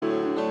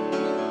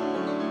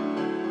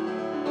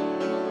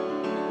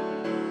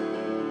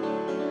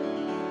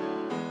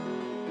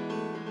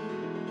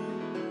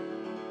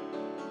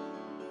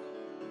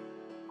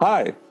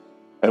Hi,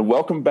 and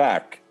welcome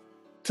back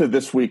to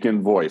This Week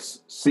in Voice,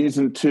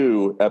 Season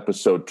 2,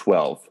 Episode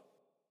 12.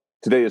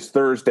 Today is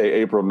Thursday,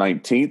 April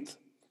 19th.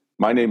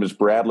 My name is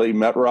Bradley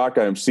Metrock.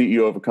 I am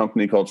CEO of a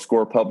company called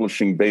Score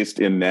Publishing based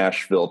in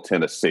Nashville,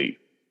 Tennessee.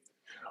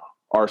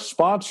 Our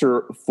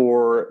sponsor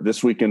for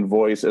This Week in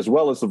Voice, as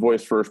well as the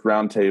Voice First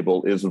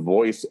Roundtable, is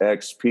Voice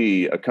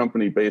XP, a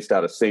company based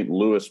out of St.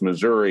 Louis,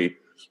 Missouri,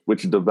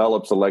 which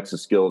develops Alexa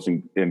skills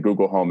and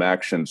Google Home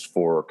actions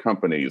for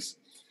companies.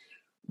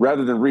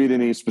 Rather than read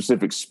any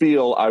specific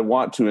spiel, I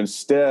want to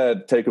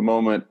instead take a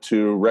moment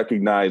to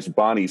recognize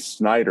Bonnie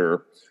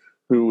Snyder,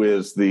 who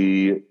is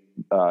the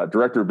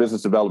Director of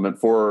Business Development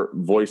for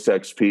Voice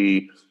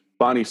XP.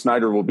 Bonnie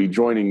Snyder will be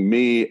joining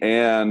me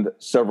and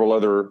several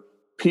other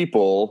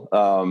people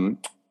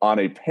on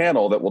a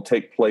panel that will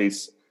take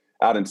place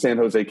out in San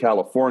Jose,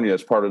 California,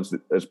 as part of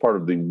the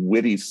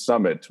WITI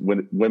Summit.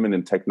 Women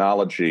in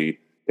Technology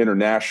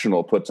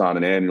International puts on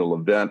an annual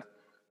event.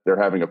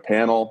 They're having a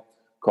panel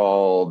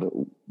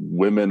called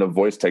Women of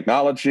Voice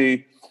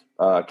Technology.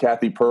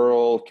 Kathy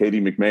Pearl,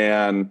 Katie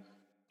McMahon,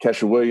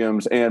 Kesha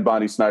Williams, and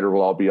Bonnie Snyder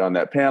will all be on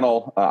that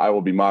panel. I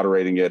will be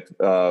moderating it.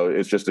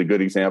 It's just a good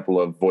example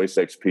of Voice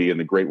XP and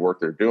the great work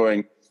they're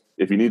doing.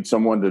 If you need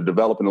someone to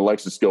develop an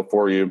Alexa skill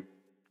for you,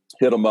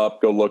 hit them up.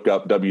 Go look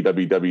up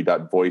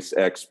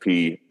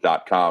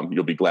www.voicexp.com.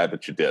 You'll be glad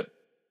that you did.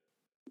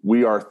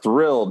 We are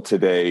thrilled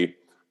today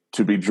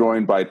to be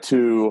joined by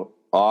two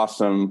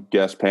awesome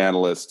guest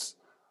panelists.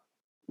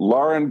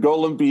 Lauren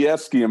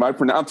Golombieski, am I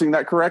pronouncing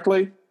that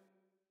correctly?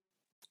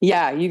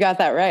 Yeah, you got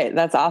that right.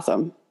 That's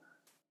awesome.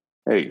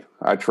 Hey,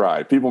 I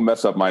try. People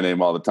mess up my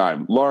name all the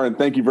time. Lauren,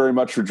 thank you very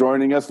much for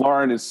joining us.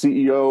 Lauren is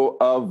CEO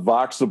of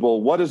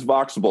Voxable. What is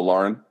Voxable,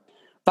 Lauren?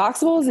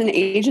 Voxable is an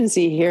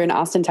agency here in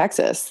Austin,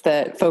 Texas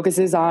that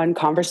focuses on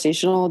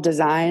conversational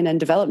design and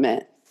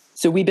development.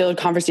 So we build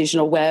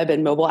conversational web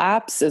and mobile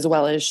apps, as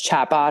well as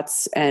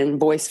chatbots and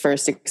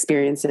voice-first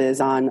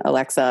experiences on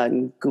Alexa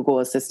and Google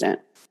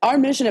Assistant. Our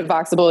mission at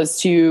Voxable is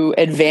to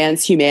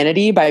advance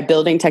humanity by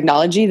building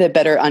technology that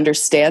better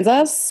understands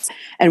us.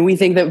 And we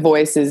think that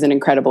voice is an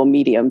incredible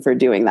medium for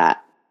doing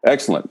that.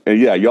 Excellent.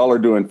 Yeah, y'all are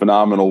doing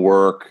phenomenal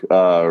work.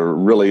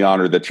 Really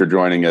honored that you're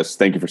joining us.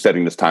 Thank you for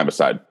setting this time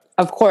aside.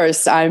 Of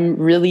course, I'm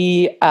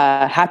really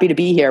happy to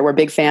be here. We're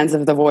big fans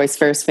of the Voice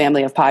First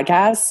family of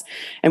podcasts,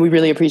 and we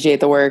really appreciate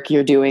the work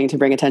you're doing to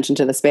bring attention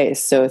to the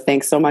space. So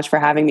thanks so much for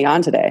having me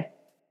on today.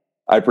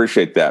 I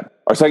appreciate that.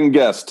 Our second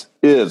guest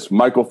is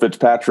Michael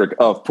Fitzpatrick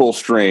of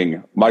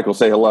Pullstring. Michael,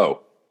 say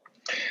hello.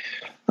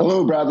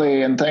 Hello,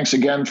 Bradley, and thanks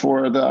again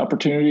for the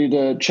opportunity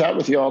to chat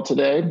with you all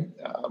today.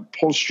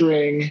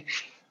 Pullstring,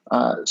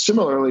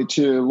 similarly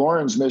to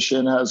Lauren's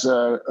mission, has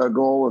a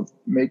goal of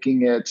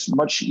making it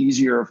much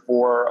easier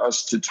for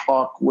us to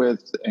talk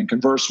with and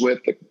converse with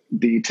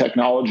the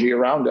technology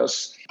around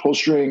us.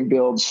 Pullstring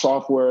builds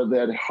software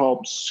that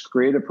helps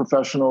creative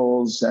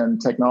professionals and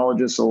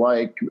technologists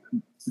alike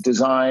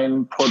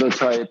design,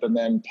 prototype, and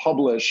then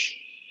publish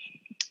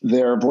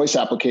their voice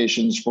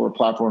applications for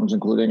platforms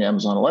including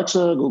Amazon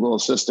Alexa, Google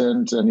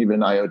Assistant, and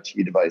even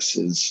IoT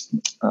devices.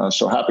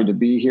 So happy to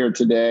be here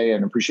today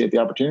and appreciate the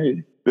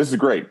opportunity. This is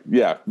great.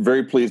 Yeah,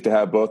 very pleased to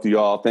have both of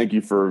y'all. Thank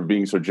you for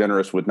being so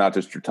generous with not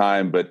just your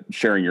time, but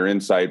sharing your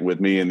insight with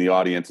me and the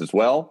audience as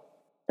well.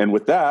 And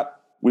with that,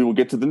 we will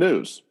get to the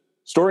news.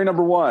 Story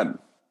number one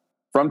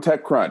from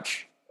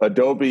TechCrunch.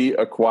 Adobe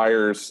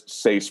acquires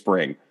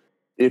SaySpring.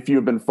 If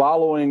you've been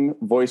following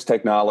voice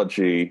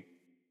technology,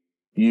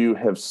 you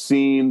have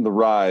seen the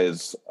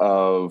rise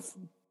of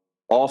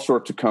all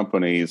sorts of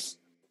companies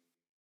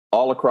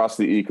all across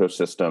the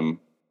ecosystem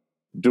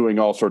doing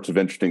all sorts of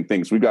interesting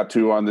things. We've got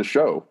two on the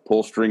show,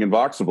 Pullstring and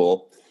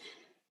Voxable.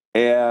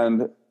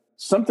 And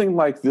something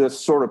like this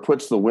sort of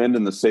puts the wind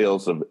in the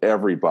sails of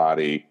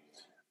everybody.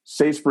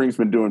 SaySpring's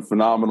been doing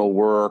phenomenal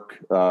work.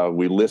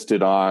 We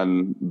listed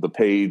on the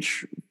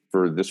page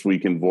for This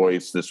Week in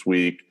Voice this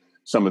week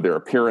some of their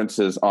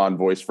appearances on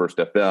Voice First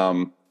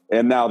FM.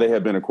 And now they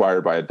have been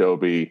acquired by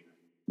Adobe.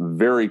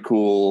 Very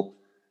cool.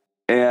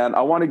 And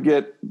I want to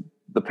get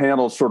the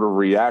panel's sort of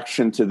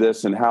reaction to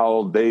this and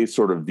how they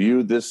sort of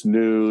view this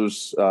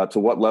news, to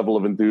what level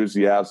of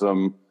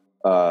enthusiasm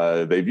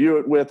they view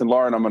it with. And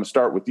Lauren, I'm going to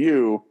start with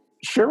you.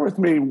 Share with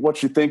me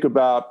what you think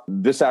about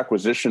this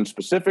acquisition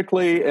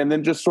specifically, and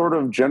then just sort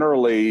of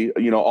generally,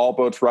 all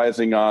boats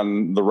rising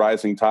on the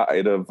rising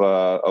tide of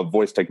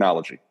voice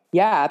technology.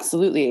 Yeah,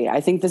 absolutely.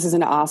 I think this is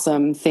an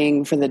awesome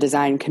thing for the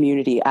design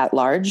community at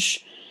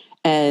large.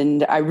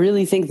 And I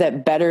really think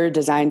that better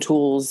design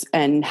tools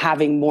and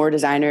having more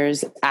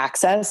designers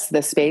access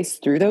the space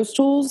through those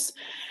tools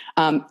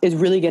is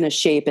really going to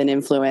shape and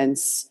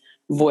influence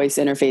voice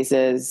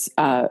interfaces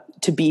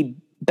to be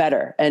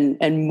better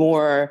and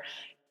more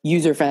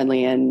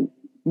user-friendly and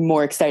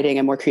more exciting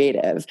and more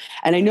creative.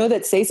 And I know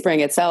that SaySpring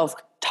itself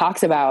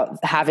talks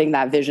about having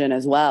that vision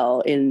as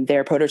well in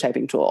their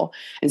prototyping tool.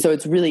 And so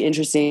it's really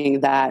interesting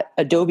that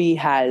Adobe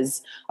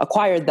has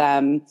acquired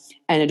them,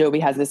 and Adobe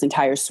has this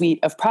entire suite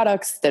of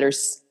products that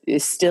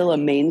is still a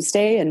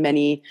mainstay in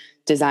many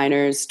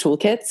designers'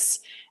 toolkits.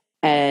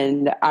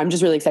 And I'm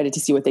just really excited to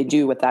see what they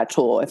do with that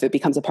tool. If it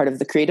becomes a part of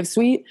the Creative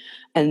Suite,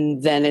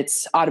 and then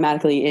it's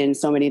automatically in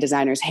so many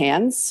designers'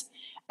 hands.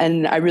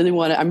 And I'm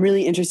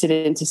really interested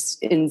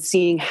in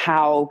seeing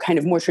how kind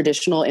of more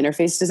traditional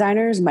interface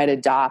designers might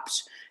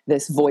adopt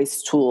this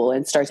voice tool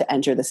and start to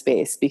enter the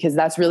space, because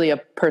that's really a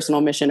personal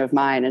mission of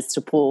mine, is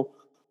to pull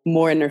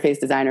more interface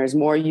designers,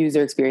 more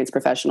user experience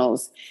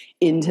professionals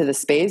into the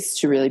space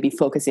to really be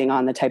focusing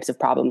on the types of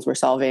problems we're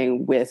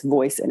solving with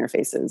voice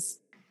interfaces.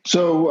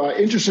 So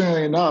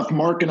interestingly enough,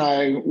 Mark and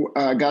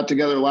I got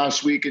together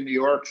last week in New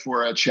York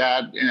for a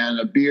chat and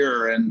a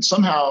beer, and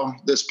somehow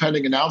this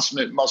pending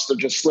announcement must have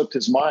just slipped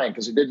his mind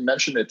because he didn't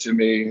mention it to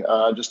me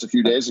just a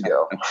few days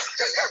ago.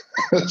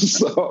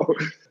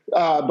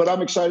 But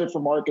I'm excited for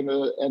Mark and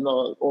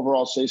the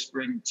overall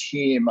SafeSpring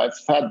team. I've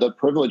had the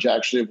privilege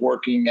actually of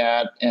working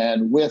at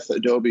and with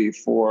Adobe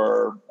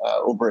for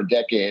over a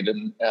decade,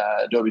 and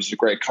Adobe's a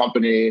great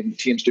company, and the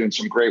team's doing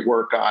some great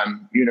work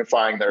on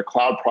unifying their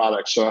cloud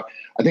products. So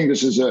I think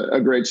this is a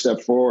great step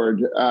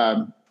forward.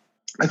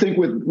 I think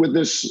with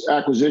this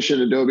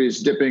acquisition, Adobe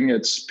is dipping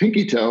its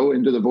pinky toe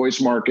into the voice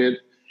market,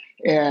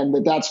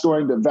 and that's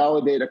going to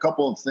validate a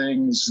couple of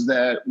things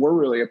that we're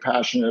really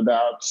passionate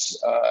about.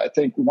 I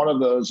think one of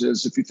those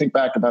is, if you think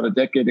back about a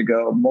decade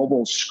ago,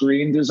 mobile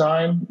screen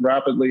design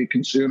rapidly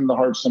consumed the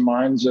hearts and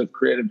minds of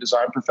creative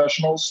design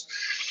professionals.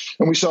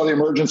 And we saw the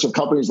emergence of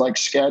companies like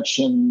Sketch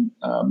and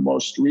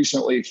most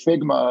recently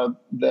Figma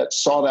that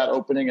saw that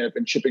opening and have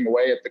been chipping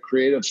away at the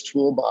creative's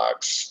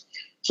toolbox.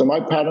 So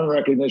my pattern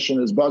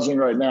recognition is buzzing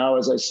right now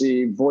as I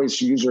see voice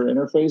user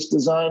interface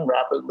design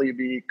rapidly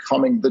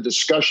becoming the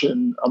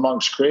discussion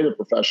amongst creative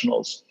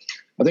professionals.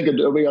 I think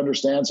Adobe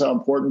understands how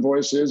important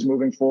voice is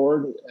moving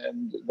forward,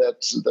 and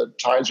that the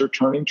tides are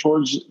turning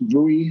towards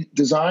VUI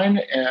design,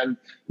 and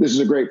this is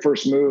a great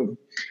first move.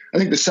 I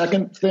think the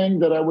second thing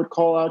that I would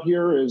call out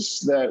here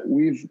is that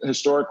we've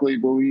historically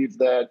believed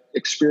that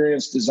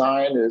experience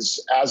design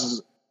is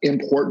as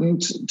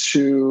important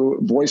to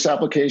voice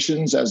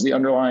applications as the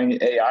underlying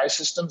AI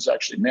systems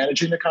actually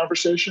managing the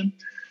conversation.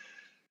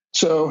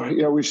 So,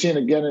 we've seen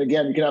again and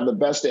again, you can have the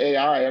best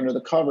AI under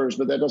the covers,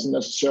 but that doesn't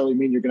necessarily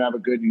mean you're going to have a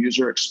good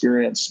user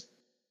experience.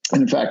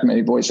 And in fact,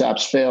 many voice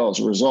apps fail as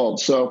a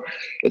result. So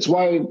it's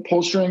why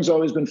Pullstring's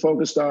always been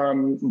focused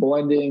on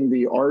blending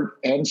the art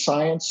and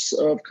science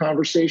of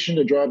conversation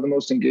to drive the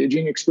most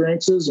engaging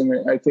experiences.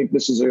 And I think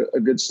this is a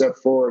good step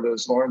forward,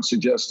 as Lauren's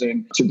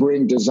suggesting, to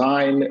bring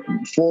design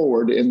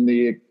forward in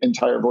the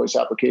entire voice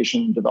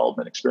application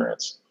development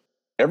experience.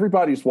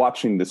 Everybody's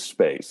watching this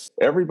space.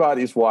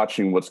 Everybody's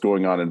watching what's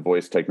going on in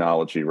voice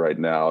technology right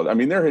now. I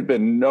mean, there had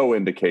been no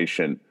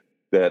indication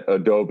that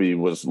Adobe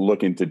was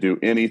looking to do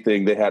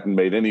anything. They hadn't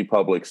made any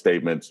public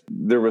statements.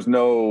 There was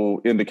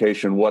no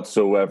indication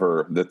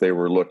whatsoever that they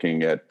were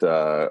looking at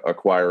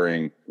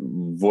acquiring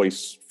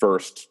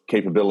voice-first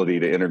capability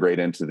to integrate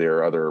into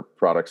their other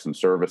products and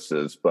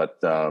services. But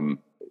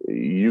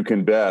you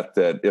can bet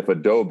that if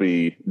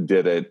Adobe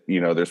did it,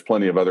 there's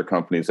plenty of other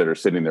companies that are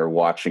sitting there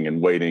watching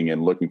and waiting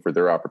and looking for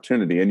their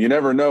opportunity. And you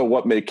never know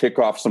what may kick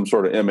off some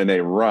sort of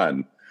M&A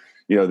run.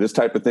 This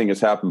type of thing has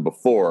happened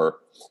before.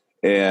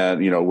 And,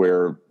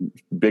 where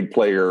big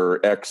player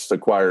X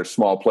acquires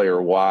small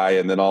player Y,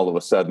 and then all of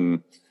a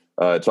sudden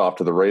it's off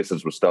to the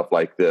races with stuff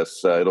like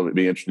this. It'll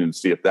be interesting to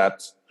see if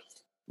that's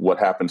what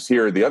happens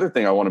here. The other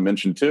thing I want to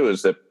mention, too,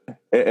 is that,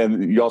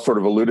 and y'all sort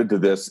of alluded to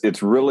this,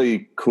 it's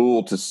really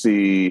cool to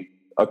see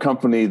a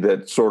company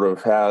that sort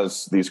of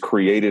has these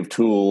creative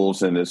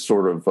tools and is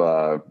sort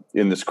of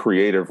in this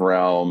creative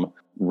realm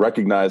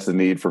recognize the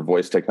need for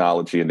voice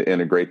technology and to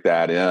integrate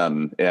that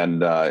in.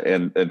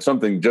 And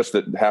something just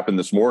that happened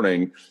this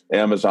morning,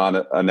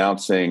 Amazon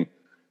announcing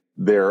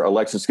their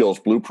Alexa Skills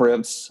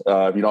blueprints.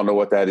 If you don't know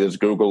what that is,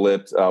 Google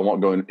it. I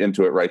won't go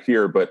into it right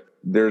here, but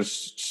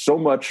there's so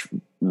much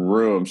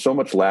room, so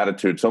much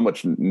latitude, so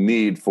much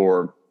need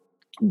for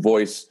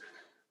voice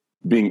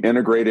being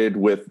integrated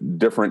with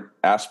different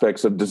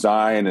aspects of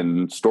design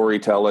and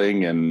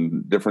storytelling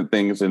and different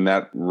things in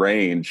that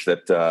range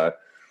that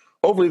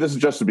hopefully this is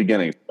just the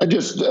beginning. I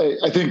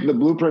think the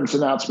Blueprints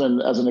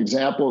announcement as an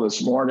example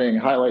this morning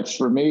highlights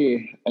for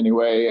me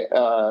anyway,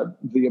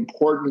 the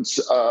importance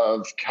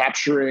of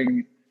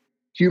capturing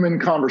human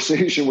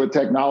conversation with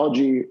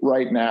technology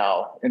right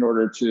now in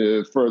order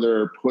to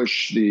further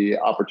push the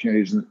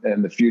opportunities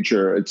in the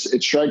future. It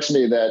strikes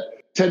me that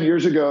 10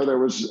 years ago, there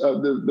was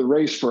the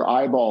race for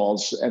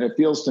eyeballs, and it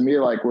feels to me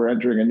like we're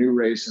entering a new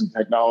race in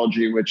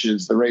technology, which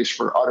is the race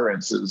for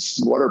utterances.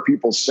 What are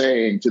people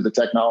saying to the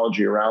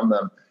technology around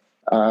them?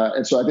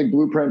 And so I think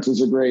Blueprints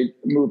is a great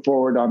move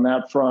forward on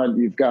that front.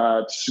 You've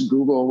got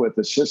Google with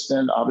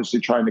Assistant, obviously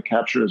trying to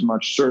capture as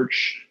much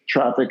search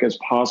traffic as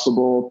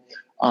possible.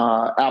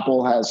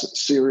 Apple has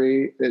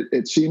Siri.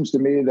 It seems to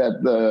me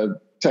that the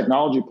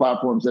technology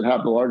platforms that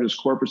have the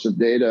largest corpus of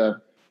data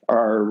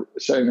are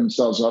setting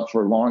themselves up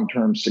for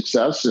long-term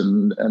success.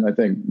 And I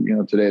think,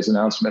 today's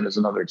announcement is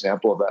another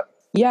example of that.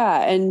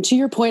 Yeah. And to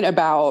your point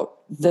about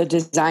the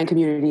design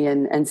community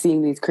and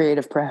seeing these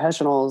creative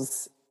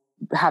professionals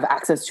have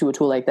access to a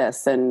tool like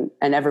this and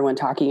everyone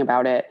talking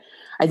about it,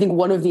 I think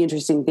one of the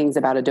interesting things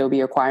about Adobe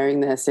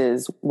acquiring this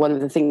is one of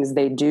the things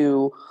they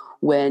do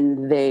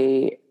when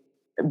they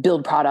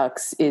build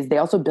products is they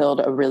also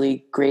build a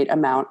really great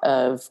amount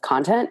of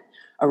content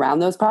around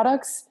those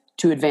products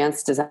to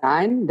advance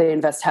design. They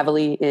invest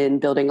heavily in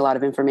building a lot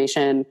of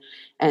information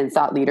and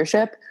thought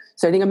leadership.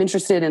 So I think I'm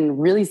interested in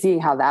really seeing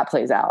how that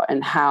plays out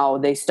and how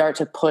they start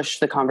to push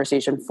the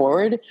conversation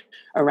forward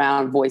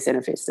around voice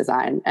interface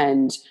design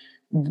and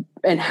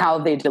how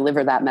they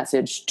deliver that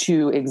message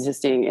to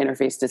existing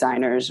interface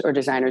designers or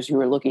designers who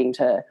are looking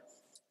to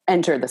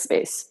enter the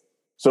space.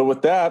 So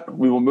with that,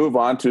 we will move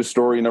on to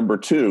story number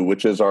 2,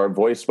 which is our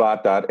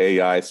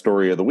VoiceBot.ai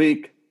story of the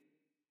week.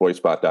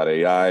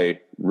 VoiceBot.ai,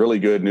 really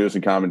good news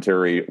and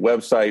commentary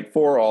website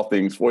for all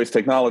things voice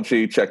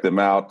technology. Check them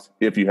out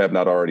if you have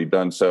not already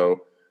done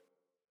so.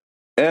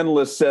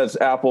 Endless says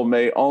Apple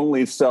may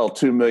only sell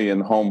 2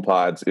 million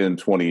HomePods in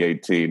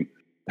 2018.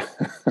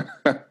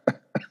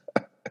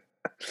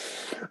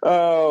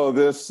 Oh,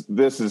 this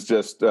is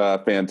just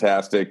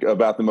fantastic.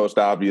 About the most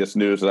obvious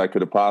news that I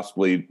could have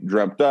possibly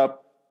dreamt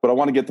up. But I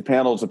want to get the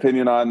panel's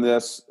opinion on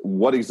this,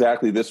 what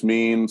exactly this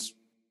means,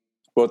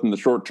 both in the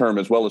short term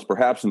as well as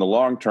perhaps in the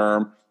long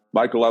term.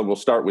 Michael, I will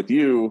start with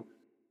you.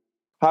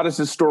 How does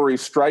this story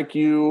strike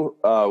you?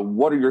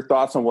 What are your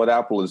thoughts on what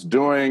Apple is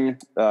doing?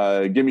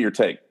 Give me your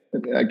take.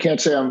 I can't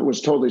say I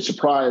was totally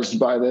surprised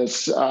by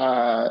this.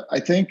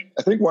 I think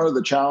one of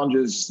the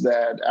challenges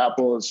that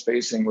Apple is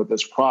facing with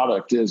this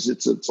product is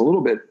it's a little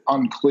bit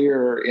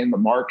unclear in the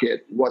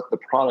market what the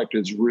product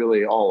is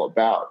really all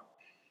about.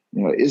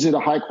 Is it a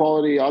high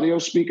quality audio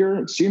speaker?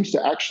 It seems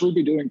to actually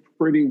be doing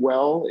pretty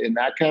well in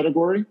that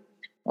category.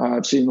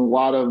 I've seen a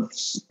lot of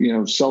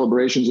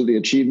celebrations of the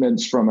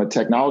achievements from a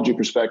technology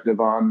perspective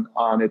on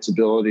its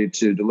ability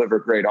to deliver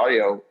great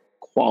audio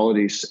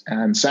quality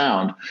and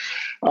sound.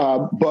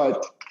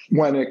 But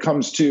when it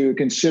comes to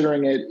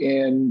considering it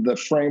in the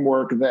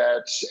framework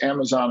that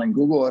Amazon and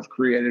Google have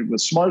created with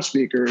smart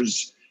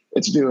speakers,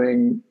 it's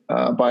doing,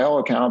 by all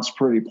accounts,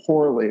 pretty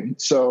poorly.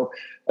 So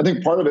I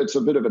think part of it's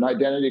a bit of an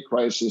identity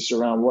crisis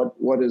around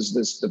what is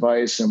this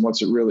device and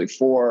what's it really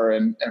for,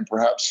 and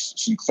perhaps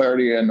some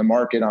clarity in the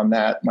market on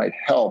that might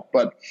help.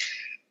 But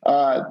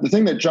the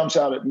thing that jumps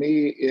out at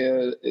me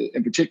is,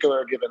 in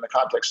particular, given the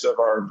context of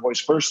our voice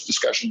first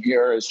discussion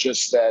here, is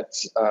just that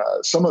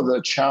some of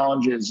the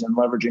challenges in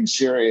leveraging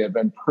Siri have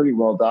been pretty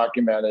well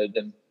documented.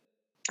 And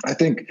I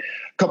think a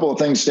couple of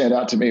things stand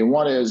out to me.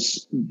 One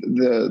is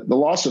the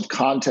loss of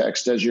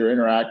context as you're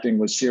interacting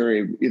with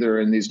Siri, either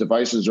in these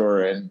devices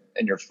or in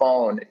your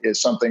phone,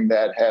 is something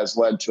that has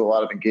led to a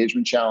lot of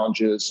engagement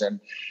challenges. And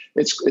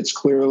it's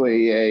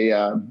clearly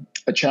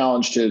a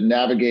challenge to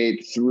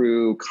navigate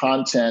through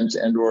content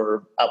and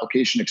or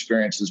application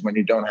experiences when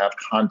you don't have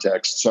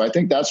context. So I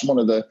think that's one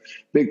of the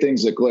big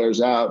things that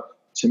glares out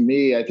to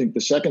me. I think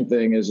the second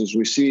thing is as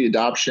we see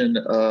adoption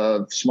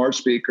of smart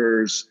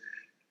speakers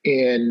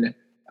in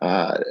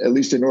at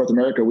least in North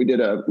America, we did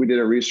a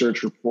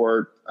research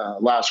report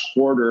last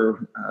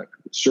quarter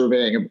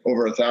surveying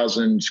over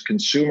 1,000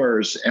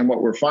 consumers, and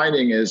what we're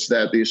finding is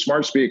that these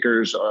smart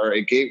speakers are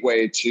a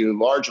gateway to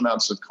large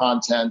amounts of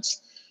content,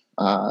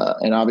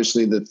 and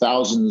obviously the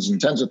thousands and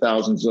tens of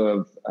thousands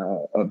of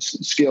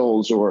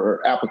skills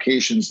or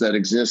applications that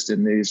exist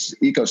in these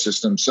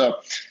ecosystems. So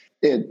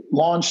it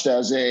launched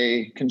as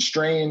a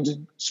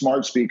constrained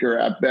smart speaker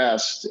at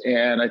best,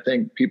 and I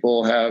think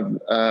people have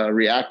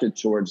reacted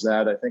towards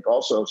that. I think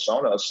also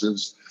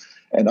Sonos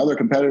and other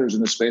competitors in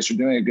the space are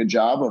doing a good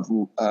job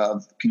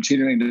of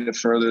continuing to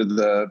further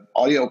the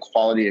audio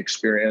quality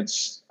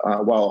experience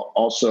while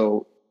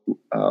also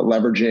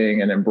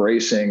leveraging and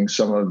embracing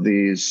some of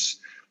these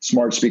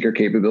smart speaker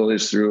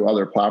capabilities through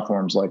other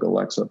platforms like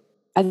Alexa.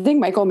 I think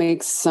Michael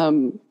makes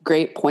some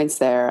great points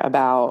there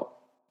about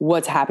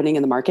what's happening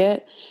in the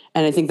market.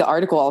 And I think the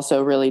article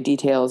also really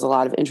details a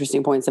lot of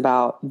interesting points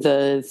about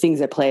the things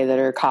at play that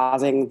are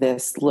causing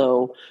this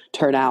low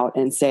turnout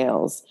in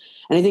sales.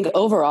 And I think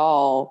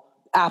overall,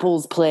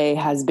 Apple's play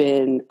has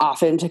been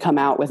often to come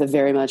out with a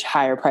very much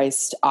higher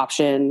priced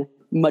option,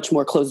 much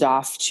more closed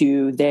off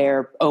to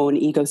their own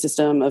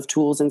ecosystem of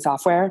tools and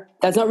software.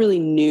 That's not really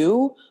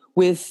new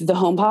with the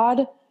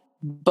HomePod.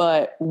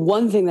 But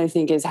one thing that I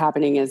think is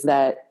happening is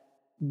that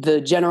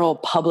the general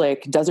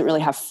public doesn't really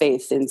have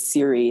faith in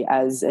Siri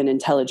as an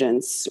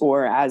intelligence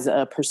or as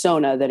a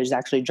persona that is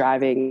actually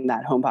driving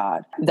that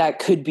HomePod. That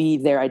could be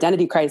their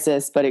identity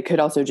crisis, but it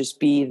could also just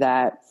be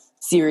that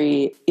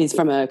Siri is,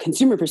 from a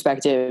consumer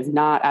perspective,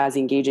 not as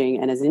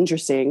engaging and as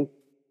interesting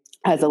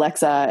as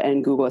Alexa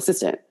and Google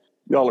Assistant.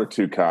 Y'all are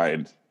too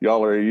kind.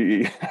 Y'all are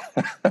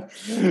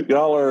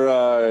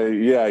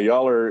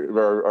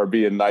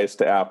being nice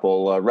to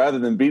Apple. Rather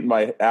than beat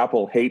my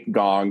Apple hate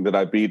gong that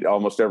I beat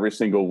almost every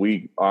single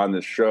week on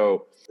this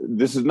show,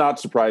 this is not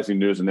surprising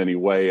news in any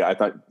way. I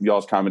thought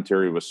y'all's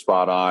commentary was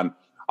spot on.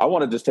 I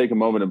want to just take a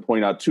moment and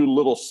point out two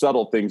little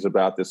subtle things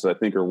about this that I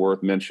think are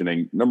worth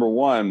mentioning. Number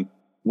one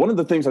of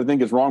the things I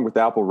think is wrong with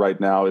Apple right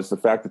now is the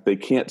fact that they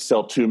can't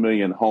sell 2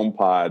 million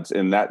HomePods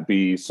and that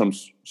be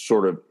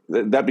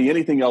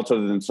anything else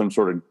other than some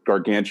sort of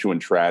gargantuan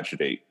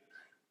tragedy.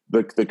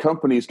 the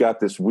company's got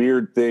this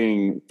weird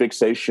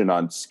fixation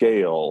on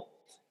scale,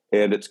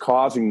 and it's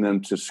causing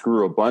them to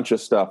screw a bunch of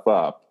stuff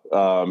up.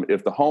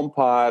 If the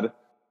HomePod,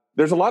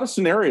 there's a lot of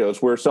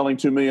scenarios where selling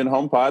 2 million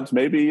HomePods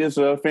maybe is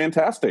a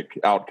fantastic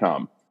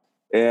outcome.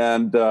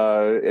 And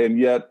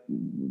yet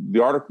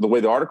the way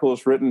the article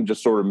is written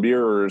just sort of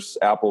mirrors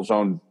Apple's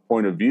own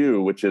point of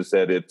view, which is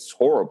that it's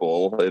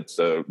horrible. It's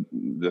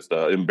just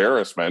an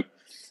embarrassment.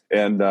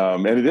 And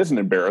it is an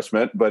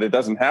embarrassment, but it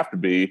doesn't have to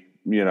be.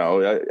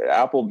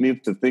 Apple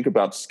needs to think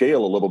about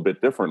scale a little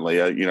bit differently.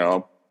 I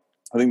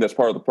think that's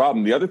part of the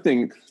problem. The other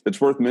thing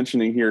that's worth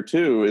mentioning here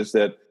too is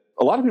that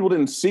a lot of people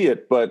didn't see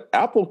it, but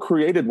Apple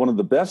created one of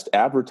the best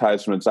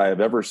advertisements I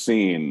have ever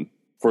seen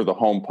for the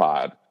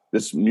HomePod.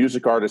 This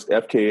music artist,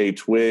 FKA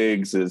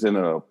Twigs, is in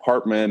an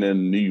apartment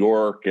in New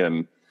York,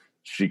 and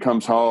she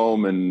comes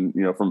home and,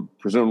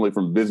 presumably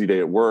from a busy day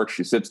at work,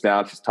 she sits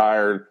down, she's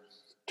tired,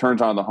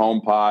 turns on the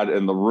HomePod,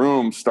 and the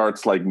room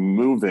starts like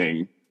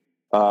moving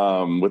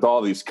with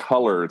all these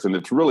colors, and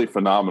it's really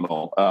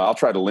phenomenal. I'll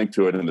try to link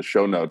to it in the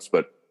show notes,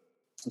 but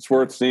it's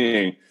worth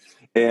seeing.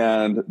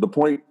 And the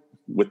point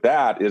with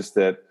that is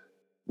that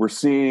we're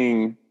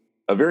seeing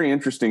a very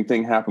interesting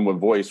thing happen with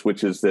voice,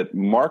 which is that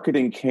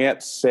marketing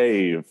can't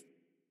save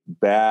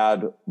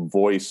bad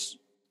voice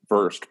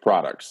first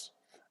products.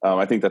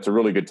 I think that's a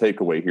really good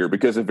takeaway here,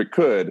 because if it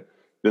could,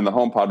 then the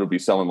HomePod would be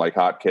selling like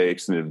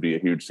hotcakes, and it'd be a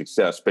huge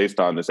success based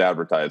on this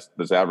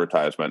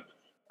advertisement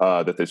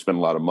that they spend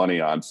a lot of money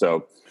on.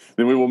 So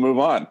then we will move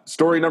on.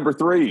 Story number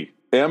 3,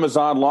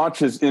 Amazon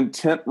launches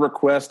intent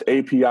request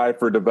API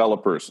for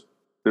developers.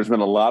 There's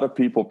been a lot of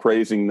people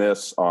praising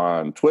this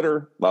on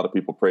Twitter, a lot of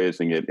people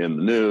praising it in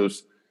the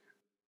news.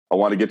 I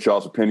want to get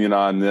y'all's opinion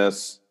on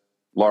this.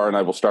 Laura and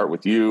I will start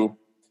with you.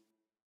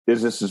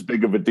 Is this as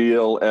big of a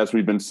deal as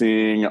we've been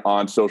seeing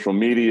on social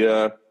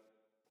media,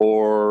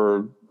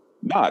 or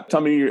not?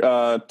 Tell me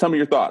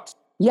your thoughts.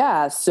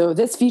 Yeah, so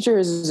this feature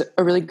is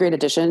a really great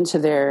addition to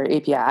their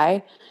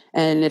API,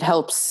 and it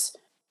helps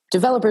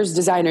developers,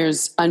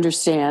 designers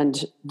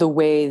understand the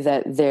way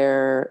that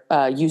their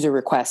user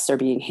requests are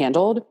being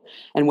handled,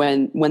 and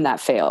when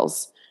that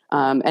fails.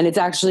 And it's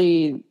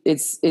actually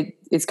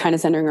it's kind of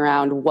centering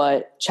around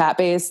what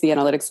Chatbase, the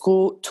analytics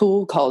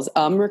tool, calls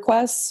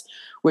requests,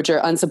 which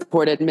are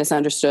unsupported,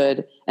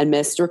 misunderstood, and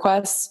missed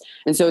requests.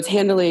 And so it's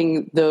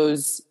handling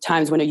those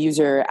times when a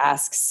user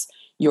asks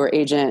your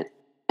agent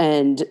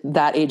and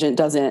that agent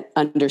doesn't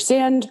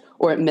understand,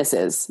 or it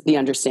misses the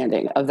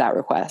understanding of that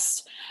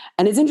request.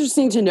 And it's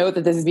interesting to note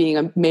that this is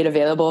being made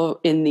available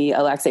in the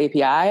Alexa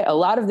API. A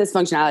lot of this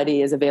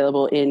functionality is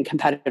available in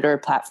competitor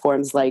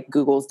platforms like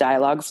Google's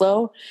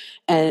Dialogflow,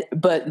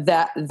 but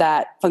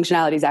that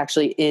functionality is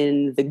actually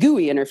in the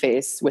GUI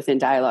interface within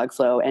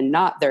Dialogflow and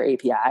not their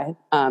API,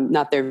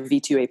 not their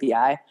V2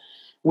 API,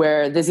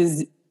 where this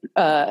is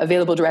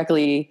available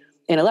directly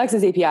in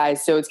Alexa's API.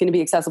 So it's going to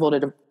be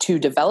accessible to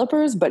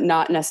developers, but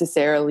not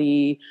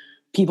necessarily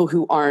people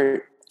who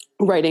aren't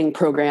writing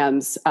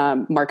programs,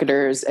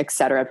 marketers, et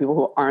cetera, people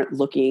who aren't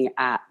looking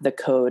at the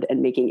code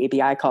and making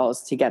API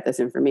calls to get this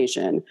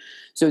information.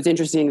 So it's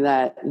interesting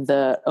that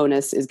the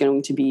onus is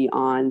going to be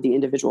on the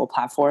individual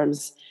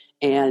platforms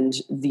and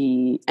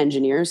the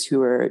engineers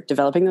who are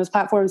developing those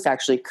platforms to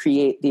actually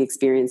create the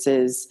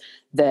experiences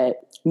that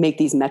make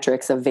these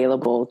metrics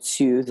available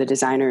to the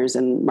designers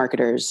and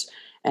marketers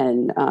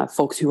and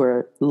folks who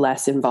are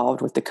less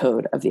involved with the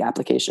code of the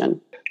application.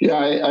 Yeah,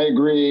 I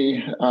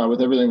agree with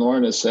everything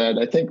Lauren has said.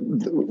 I think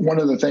one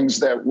of the things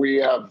that we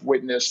have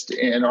witnessed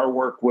in our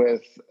work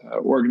with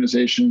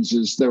organizations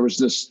is there was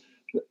this,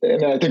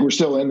 and I think we're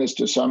still in this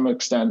to some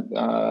extent,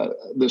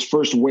 this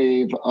first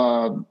wave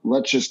of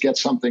let's just get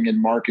something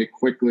in market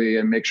quickly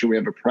and make sure we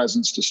have a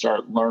presence to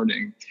start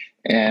learning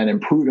and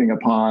improving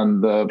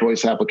upon the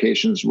voice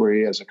applications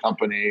we as a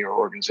company or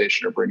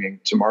organization are bringing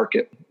to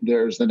market.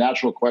 There's the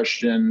natural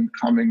question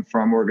coming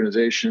from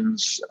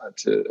organizations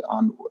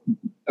on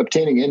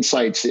obtaining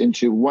insights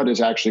into what is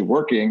actually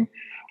working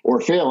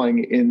or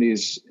failing in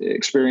these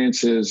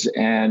experiences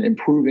and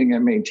improving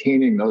and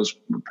maintaining those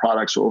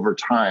products over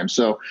time.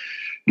 So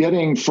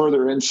getting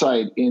further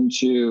insight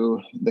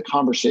into the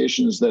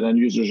conversations that end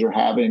users are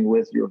having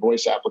with your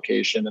voice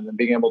application and then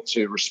being able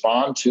to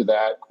respond to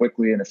that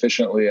quickly and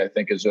efficiently, I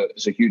think is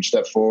a huge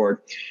step forward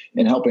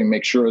in helping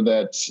make sure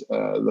that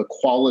the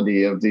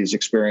quality of these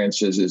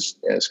experiences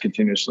is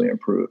continuously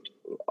improved.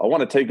 I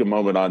want to take a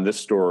moment on this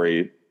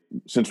story.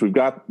 Since we've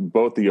got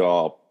both of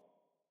y'all,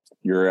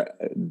 you're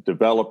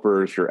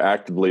developers, you're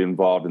actively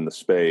involved in the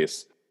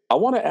space, I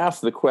want to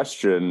ask the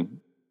question,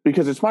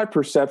 because it's my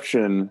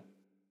perception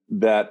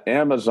that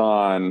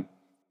Amazon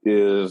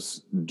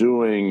is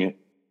doing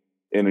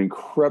an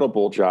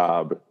incredible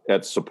job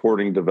at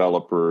supporting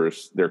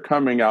developers. They're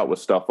coming out with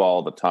stuff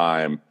all the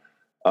time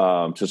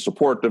to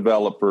support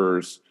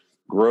developers,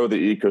 grow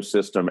the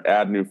ecosystem,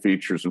 add new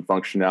features and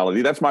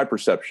functionality. That's my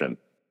perception.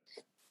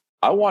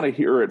 I want to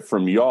hear it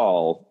from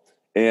y'all.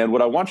 And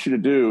what I want you to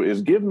do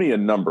is give me a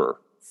number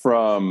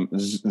from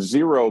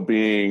 0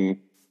 being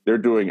they're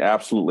doing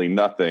absolutely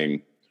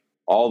nothing,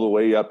 all the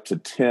way up to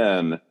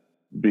 10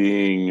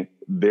 being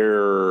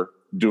they're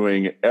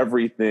doing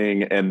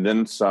everything and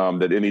then some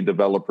that any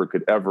developer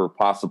could ever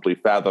possibly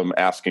fathom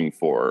asking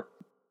for.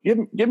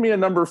 Give me a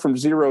number from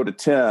 0 to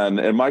 10.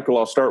 And Michael,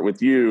 I'll start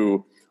with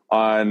you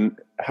on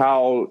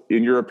how,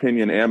 in your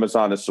opinion,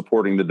 Amazon is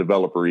supporting the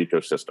developer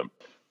ecosystem.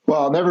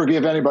 Well, I'll never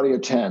give anybody a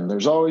 10.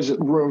 There's always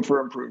room for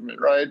improvement,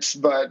 right?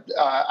 But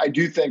I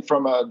do think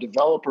from a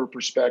developer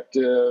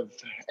perspective,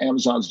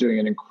 Amazon's doing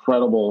an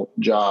incredible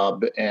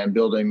job and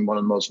building one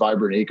of the most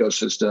vibrant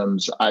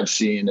ecosystems I've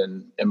seen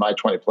in my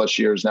 20 plus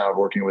years now of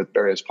working with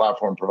various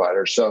platform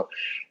providers. So,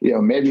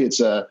 maybe it's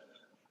a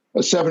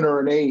 7 or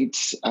an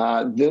 8.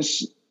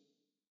 This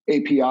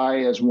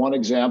API, as one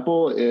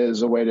example,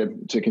 is a way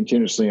to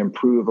continuously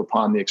improve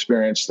upon the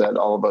experience that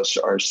all of us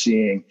are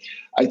seeing.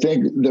 I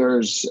think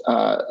there's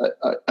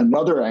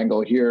another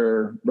angle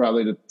here,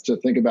 Bradley, to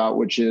think about,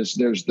 which is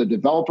there's the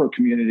developer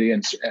community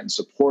and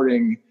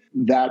supporting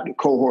that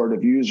cohort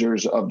of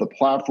users of the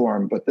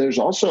platform, but there's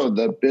also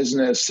the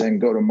business and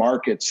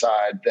go-to-market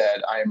side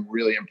that I'm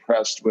really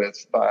impressed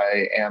with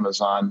by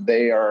Amazon.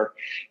 They are,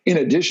 in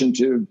addition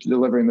to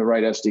delivering the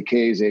right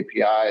SDKs,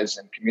 APIs,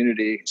 and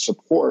community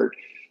support,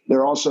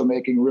 they're also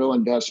making real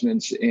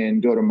investments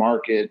in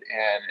go-to-market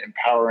and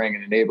empowering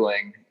and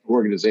enabling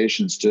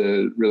organizations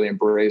to really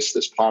embrace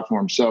this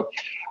platform. So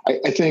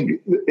I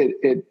think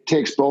it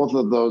takes both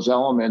of those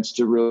elements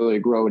to really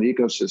grow an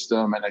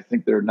ecosystem, and I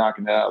think they're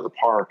knocking it out of the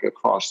park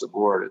across the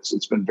board.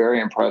 It's been very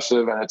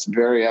impressive, and it's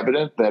very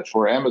evident that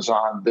for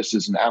Amazon, this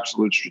is an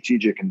absolute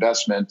strategic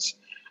investment,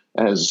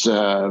 as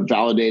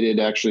validated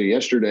actually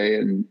yesterday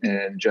in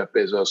Jeff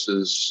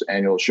Bezos's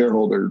annual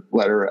shareholder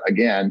letter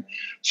again.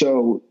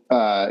 So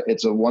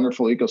it's a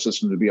wonderful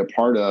ecosystem to be a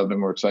part of,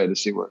 and we're excited to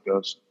see where it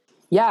goes.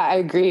 Yeah, I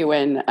agree.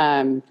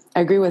 I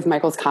agree with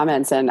Michael's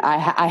comments, and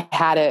I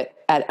had it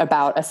at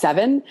about a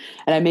 7,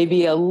 and I may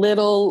be a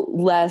little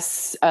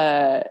less,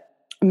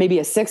 maybe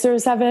a 6 or a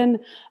 7,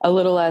 a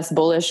little less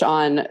bullish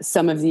on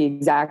some of the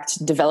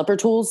exact developer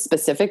tools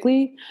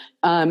specifically.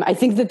 I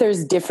think that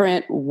there's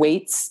different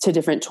weights to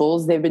different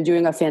tools. They've been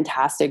doing a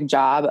fantastic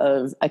job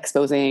of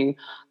exposing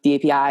the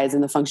APIs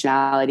and the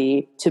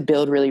functionality to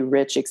build really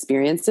rich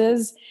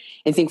experiences.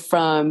 I think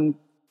from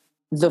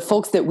the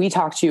folks that we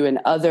talk to and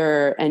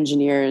other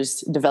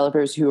engineers,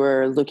 developers who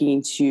are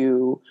looking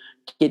to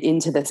get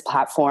into this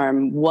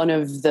platform, one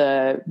of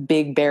the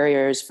big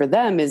barriers for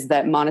them is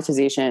that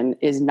monetization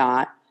is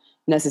not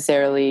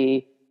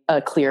necessarily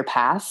a clear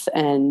path.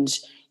 And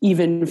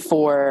even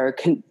for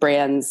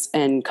brands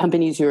and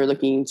companies who are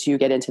looking to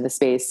get into the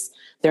space,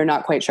 they're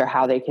not quite sure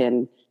how they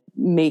can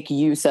make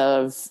use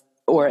of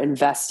or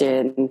invest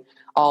in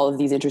all of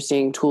these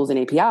interesting tools and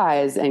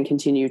APIs and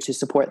continue to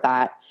support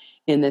that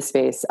in this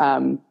space.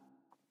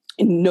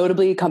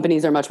 Notably,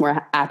 companies are much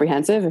more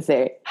apprehensive if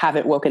they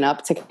haven't woken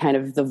up to kind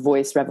of the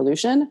voice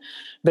revolution.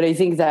 But I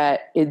think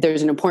that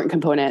there's an important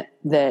component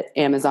that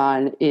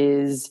Amazon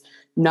is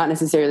not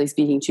necessarily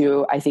speaking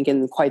to, I think,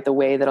 in quite the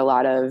way that a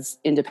lot of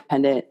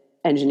independent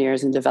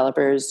engineers and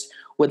developers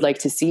would like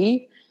to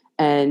see.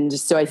 And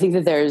so I think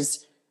that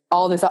there's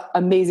all this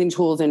amazing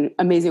tools and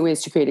amazing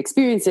ways to create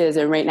experiences.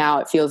 And right now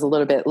it feels a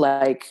little bit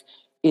like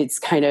it's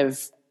kind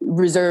of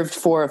reserved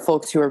for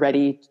folks who are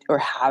ready or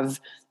have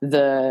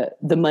the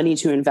money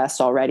to invest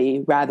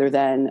already, rather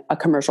than a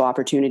commercial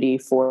opportunity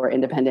for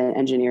independent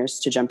engineers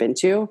to jump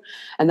into.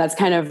 And that's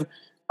kind of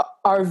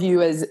our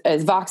view as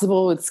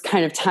Voxable. It's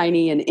kind of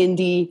tiny and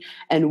indie,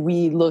 and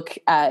we look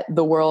at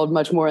the world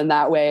much more in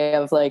that way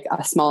of like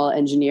a small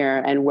engineer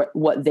and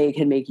what they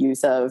can make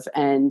use of.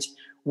 And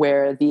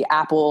where the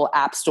Apple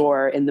App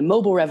Store in the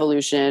mobile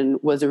revolution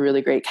was a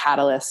really great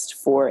catalyst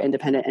for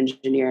independent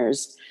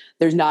engineers,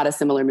 there's not a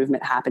similar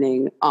movement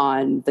happening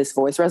on this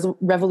voice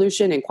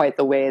revolution in quite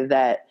the way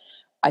that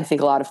I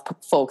think a lot of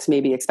folks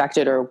maybe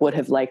expected or would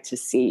have liked to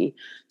see.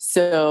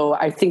 So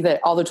I think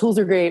that all the tools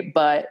are great,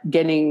 but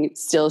getting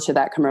still to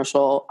that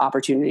commercial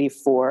opportunity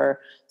for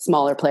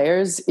smaller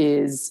players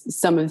is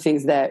some of the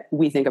things that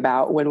we think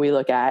about when we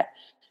look at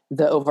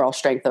the overall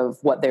strength of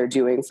what they're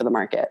doing for the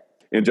market.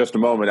 In just a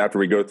moment, after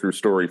we go through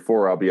story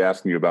 4, I'll be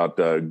asking you about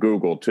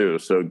Google too.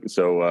 So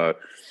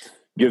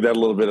give that a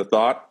little bit of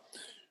thought.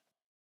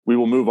 We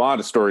will move on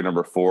to story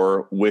number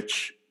 4,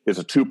 which is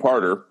a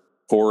 2-parter.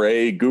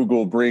 4A,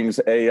 Google brings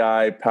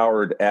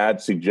AI-powered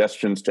ad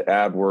suggestions to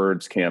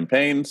AdWords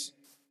campaigns.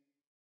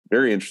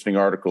 Very interesting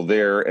article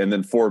there. And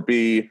then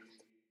 4B,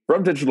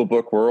 from Digital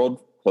Book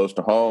World, close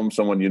to home,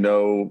 someone you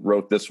know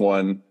wrote this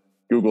one.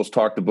 Google's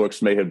Talk to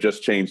Books may have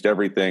just changed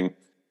everything.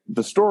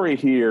 The story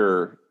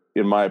here,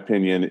 in my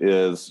opinion,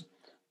 is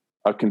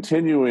a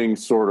continuing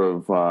sort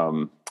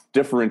of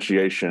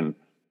differentiation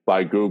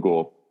by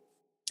Google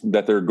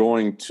that they're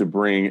going to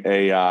bring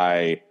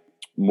AI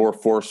more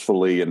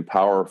forcefully and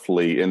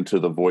powerfully into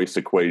the voice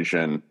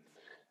equation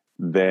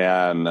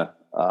than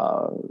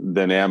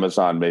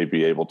Amazon may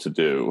be able to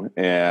do.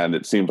 And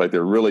it seems like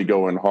they're really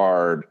going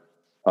hard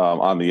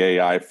on the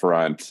AI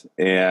front.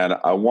 And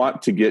I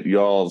want to get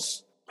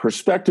y'all's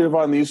perspective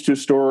on these two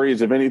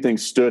stories, if anything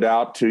stood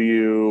out to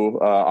you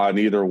on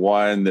either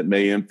one that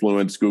may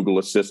influence Google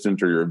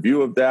Assistant or your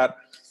view of that.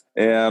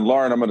 And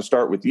Lauren, I'm going to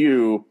start with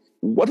you.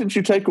 What did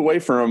you take away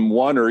from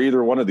one or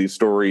either one of these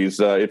stories,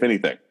 if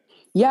anything?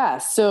 Yeah,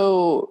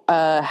 so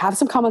have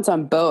some comments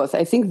on both.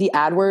 I think the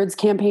AdWords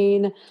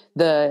campaign,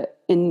 the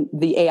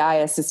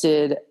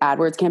AI-assisted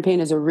AdWords campaign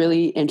is a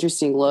really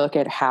interesting look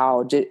at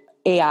how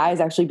AI is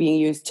actually being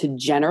used to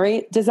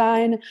generate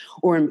design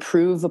or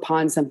improve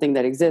upon something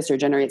that exists or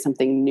generate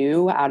something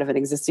new out of an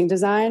existing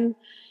design.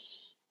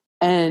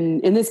 And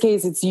in this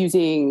case, it's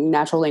using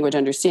natural language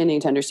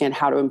understanding to understand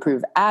how to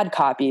improve ad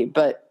copy.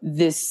 But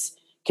this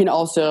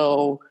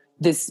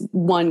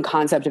one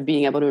concept of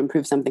being able to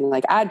improve something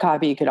like ad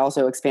copy could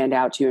also expand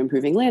out to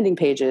improving landing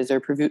pages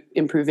or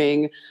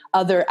improving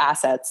other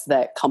assets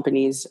that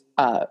companies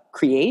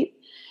create.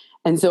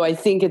 And so I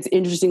think it's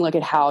interesting to look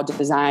at how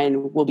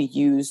design will be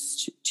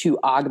used to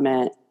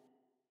augment,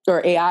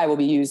 or AI will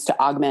be used to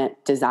augment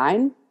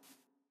design.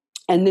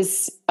 And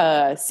this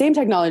same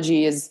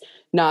technology is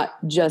not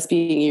just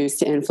being used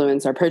to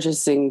influence our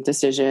purchasing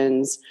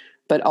decisions,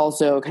 but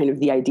also kind of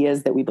the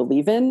ideas that we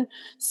believe in.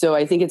 So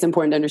I think it's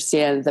important to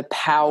understand the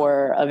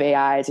power of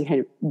AI to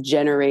kind of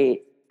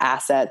generate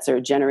assets or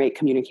generate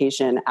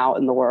communication out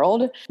in the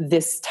world.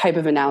 This type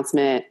of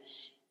announcement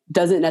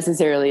doesn't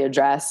necessarily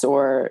address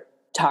or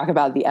talk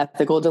about the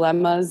ethical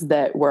dilemmas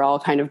that we're all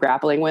kind of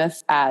grappling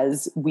with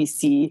as we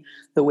see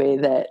the way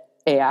that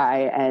AI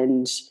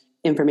and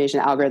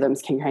information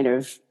algorithms can kind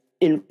of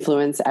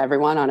influence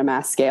everyone on a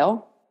mass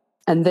scale.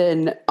 And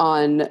then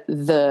on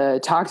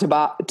the talk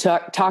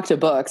to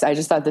books, I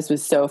just thought this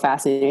was so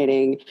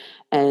fascinating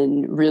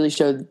and really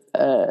showed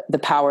the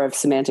power of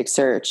semantic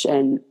search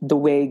and the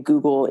way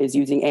Google is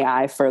using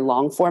AI for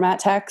long format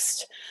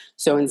text.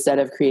 So instead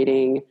of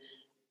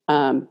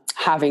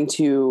having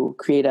to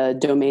create a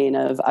domain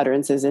of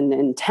utterances and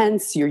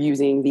intents, you're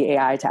using the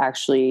AI to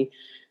actually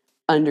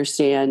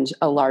understand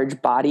a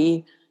large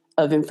body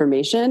of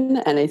information.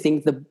 And I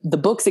think the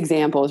books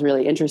example is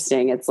really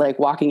interesting. It's like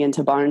walking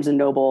into Barnes and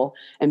Noble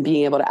and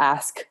being able to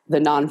ask the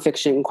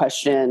nonfiction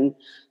question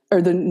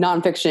or the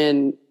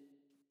nonfiction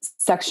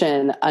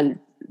section on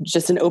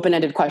just an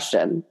open-ended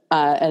question.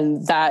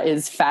 And that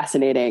is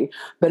fascinating.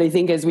 But I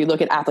think as we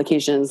look at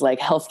applications like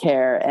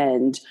healthcare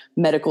and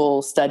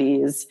medical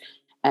studies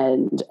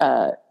and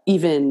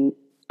even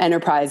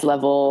enterprise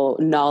level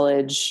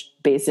knowledge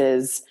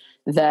bases,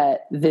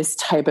 that this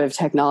type of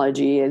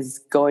technology is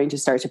going to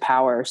start to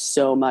power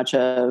so much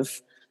of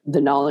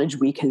the knowledge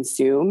we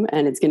consume,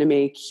 and it's going to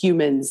make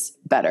humans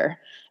better.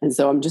 And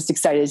so I'm just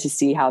excited to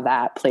see how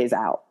that plays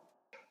out.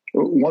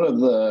 One of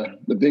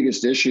the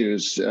biggest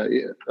issues,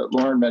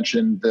 Lauren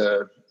mentioned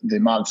the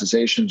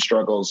monetization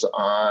struggles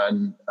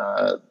on,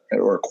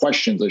 or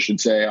questions, I should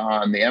say,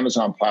 on the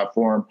Amazon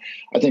platform.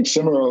 I think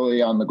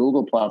similarly on the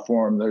Google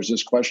platform, there's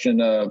this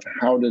question of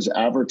how does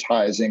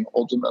advertising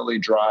ultimately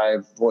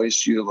drive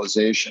voice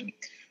utilization?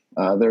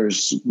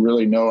 There's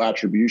really no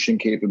attribution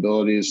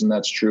capabilities, and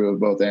that's true of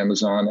both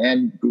Amazon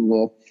and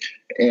Google.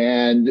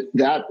 And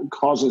that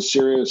causes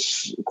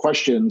serious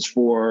questions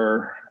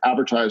for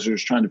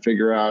advertisers trying to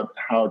figure out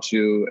how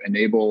to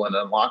enable and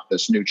unlock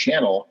this new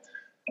channel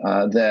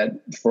that,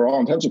 for all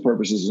intents and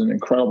purposes, is an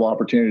incredible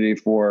opportunity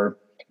for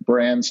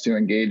brands to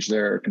engage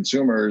their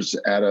consumers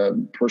at a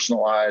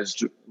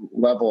personalized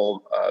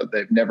level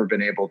they've never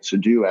been able to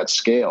do at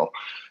scale.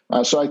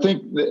 So I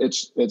think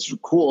it's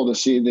cool to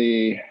see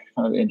the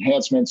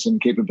enhancements and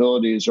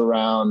capabilities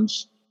around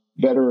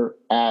better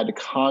ad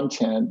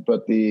content,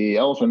 but the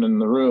elephant in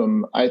the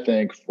room, I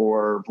think,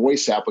 for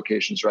voice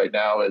applications right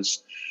now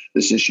is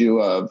this issue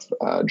of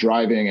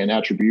driving an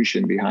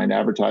attribution behind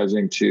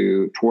advertising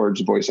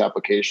towards voice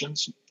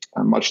applications,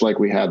 much like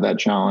we had that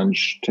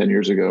challenge 10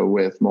 years ago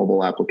with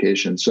mobile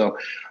applications. So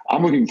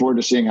I'm looking forward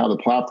to seeing how the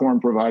platform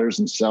providers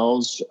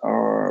themselves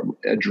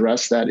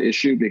address that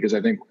issue, because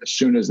I think as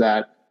soon as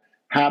that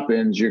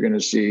happens, you're going to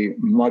see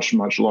much,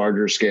 much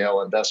larger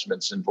scale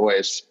investments in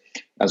voice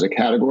as a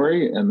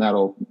category, and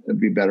that'll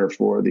be better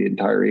for the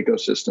entire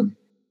ecosystem.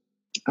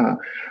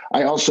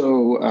 I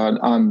also,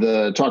 on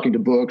the talking to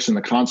books and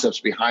the concepts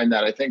behind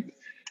that, I think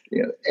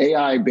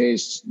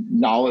AI-based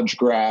knowledge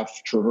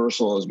graph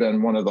traversal has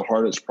been one of the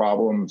hardest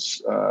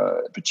problems,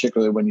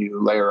 particularly when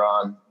you layer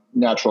on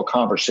natural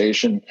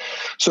conversation.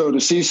 So to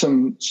see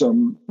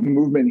some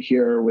movement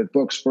here with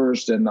books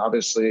first, and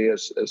obviously,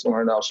 as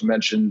Lauren also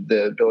mentioned,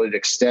 the ability to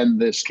extend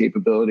this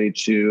capability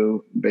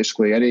to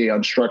basically any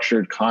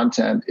unstructured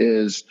content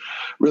is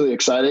really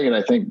exciting. And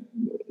I think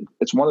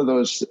it's one of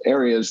those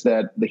areas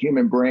that the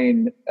human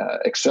brain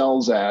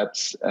excels at.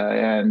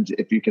 And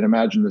if you can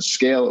imagine the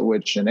scale at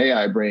which an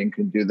AI brain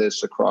can do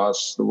this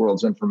across the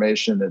world's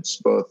information, it's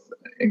both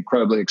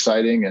incredibly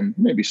exciting and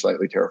maybe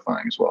slightly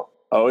terrifying as well.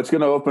 Oh, it's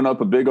going to open up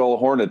a big old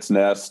hornet's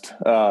nest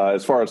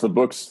as far as the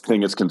books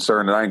thing is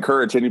concerned. And I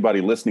encourage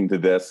anybody listening to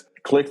this,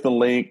 click the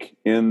link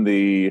in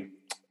the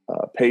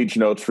page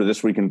notes for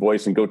This Week in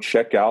Voice and go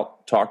check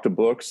out Talk to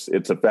Books.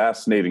 It's a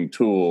fascinating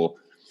tool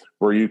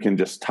where you can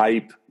just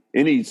type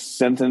any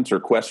sentence or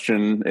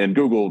question, and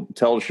Google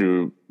tells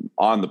you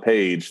on the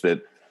page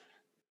that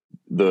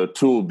the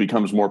tool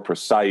becomes more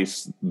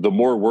precise the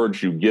more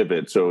words you give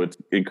it. So it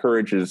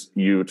encourages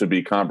you to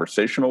be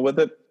conversational with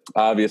it.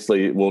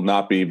 Obviously, it will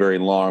not be very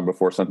long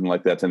before something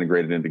like that's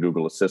integrated into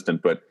Google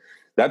Assistant, but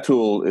that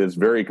tool is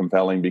very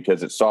compelling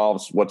because it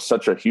solves what's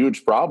such a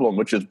huge problem,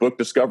 which is book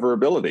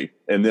discoverability.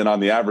 And then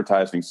on the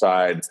advertising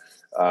side,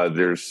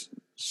 there's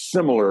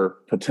similar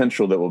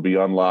potential that will be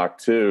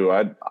unlocked too.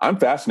 I'm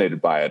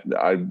fascinated by it.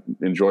 I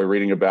enjoy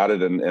reading about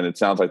it, and it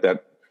sounds like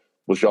that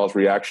was y'all's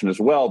reaction as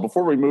well.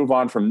 Before we move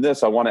on from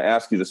this, I want to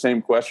ask you the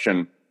same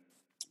question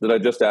that I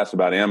just asked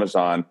about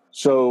Amazon.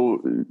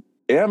 So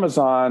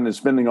Amazon is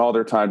spending all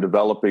their time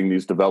developing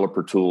these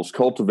developer tools,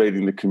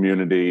 cultivating the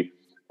community,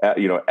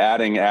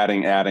 adding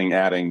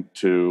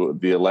to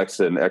the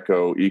Alexa and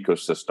Echo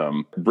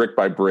ecosystem, brick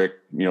by brick,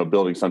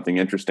 building something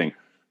interesting.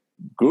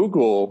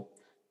 Google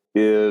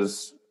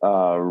is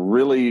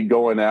really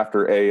going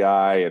after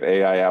AI and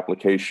AI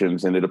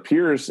applications, and it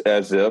appears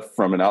as if,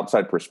 from an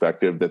outside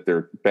perspective, that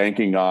they're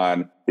banking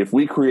on, if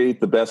we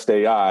create the best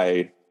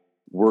AI,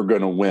 we're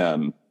going to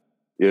win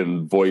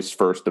in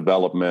voice-first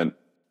development,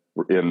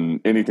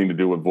 in anything to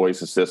do with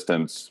voice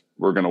assistants,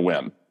 we're going to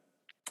win.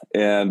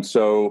 And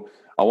so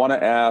I want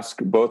to ask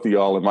both of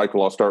y'all, and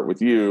Michael, I'll start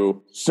with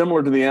you.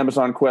 Similar to the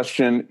Amazon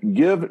question,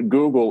 give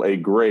Google a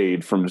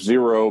grade from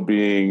 0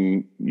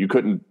 being you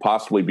couldn't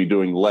possibly be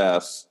doing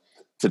less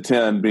to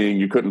 10 being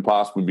you couldn't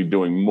possibly be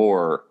doing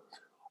more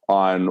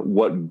on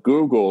what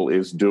Google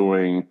is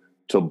doing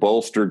to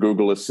bolster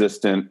Google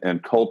Assistant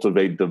and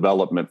cultivate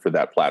development for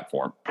that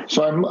platform.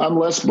 So I'm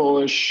less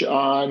bullish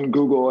on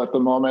Google at the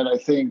moment. I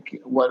think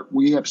what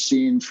we have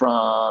seen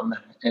from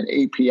an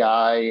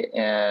API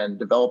and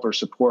developer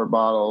support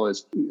model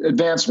is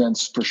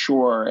advancements for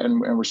sure. And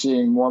we're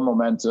seeing more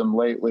momentum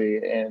lately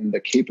in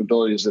the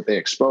capabilities that they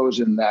expose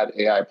in that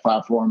AI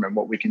platform and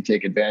what we can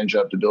take advantage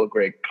of to build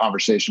great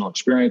conversational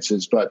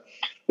experiences. But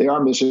they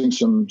are missing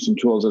some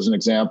tools. As an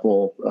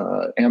example,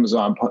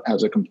 Amazon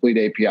has a complete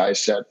API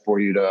set for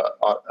you to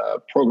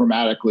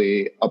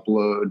programmatically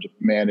upload,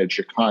 manage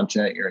your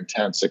content, your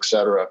intents, et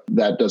cetera.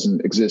 That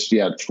doesn't exist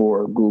yet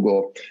for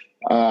Google.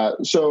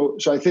 So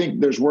I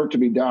think there's work to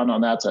be done on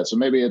that side. So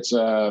maybe it's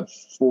 4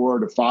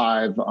 to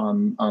 5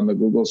 on the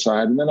Google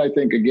side. And then I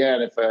think,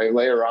 again, if I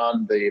layer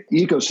on the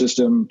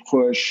ecosystem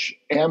push,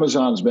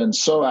 Amazon's been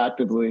so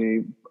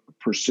actively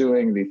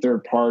pursuing the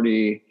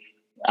third-party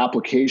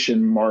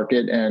application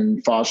market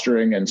and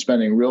fostering and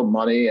spending real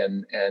money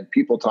and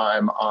people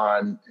time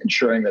on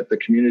ensuring that the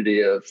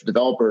community of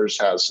developers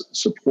has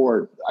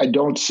support. I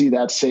don't see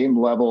that same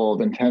level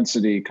of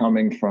intensity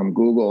coming from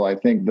Google. I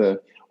think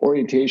the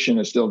orientation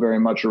is still very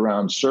much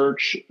around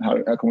search.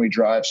 How can we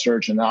drive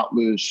search and not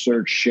lose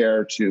search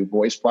share to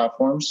voice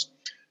platforms?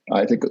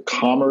 I think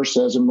commerce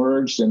has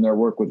emerged in their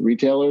work with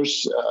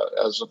retailers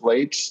as of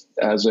late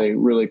as a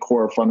really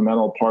core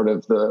fundamental part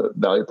of the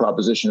value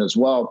proposition as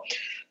well.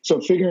 So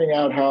figuring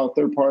out how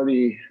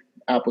third-party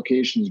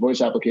applications,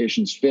 voice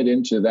applications fit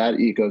into that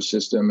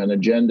ecosystem and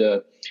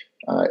agenda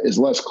is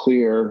less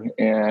clear,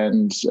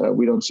 and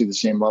we don't see the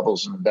same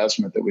levels of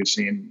investment that we've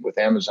seen with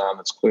Amazon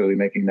that's clearly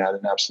making that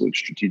an absolute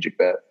strategic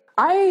bet.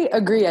 I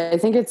agree. I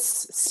think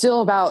it's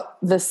still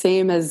about the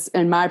same as,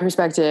 in my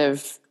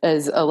perspective,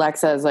 as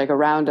Alexa is like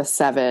around a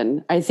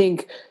 7. I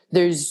think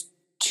there's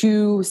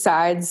 2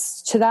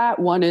 sides to that.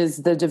 One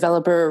is the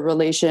developer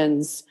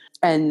relations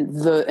and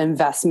the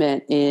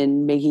investment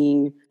in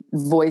making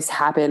voice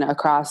happen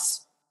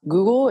across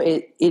Google.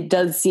 It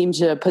does seem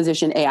to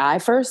position AI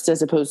first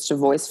as opposed to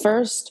voice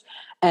first.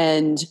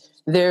 And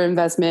their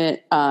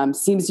investment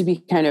seems to be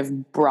kind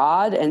of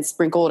broad and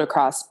sprinkled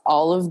across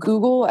all of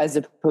Google as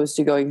opposed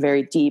to going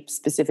very deep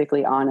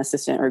specifically on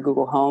Assistant or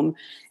Google Home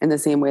in the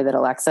same way that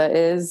Alexa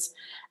is.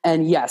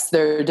 And yes,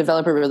 their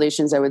developer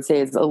relations, I would say,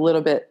 is a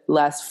little bit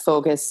less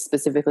focused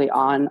specifically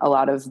on a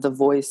lot of the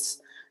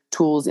voice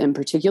tools in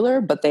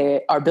particular, but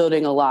they are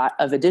building a lot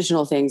of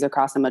additional things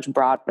across a much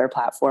broader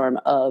platform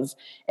of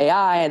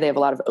AI. They have a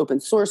lot of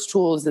open source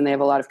tools, and they have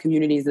a lot of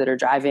communities that are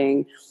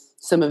driving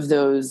some of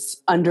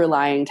those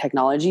underlying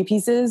technology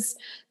pieces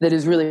that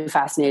is really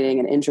fascinating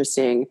and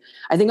interesting.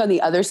 I think on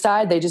the other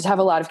side, they just have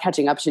a lot of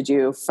catching up to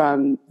do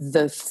from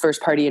the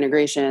first party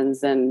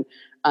integrations and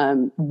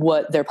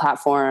what their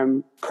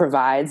platform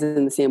provides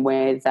in the same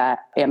way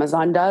that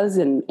Amazon does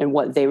and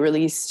what they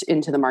released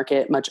into the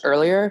market much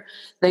earlier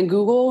than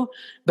Google.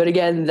 But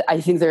again, I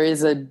think there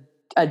is a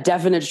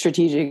definite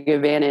strategic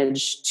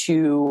advantage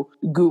to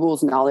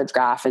Google's knowledge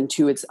graph and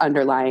to its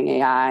underlying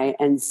AI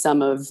and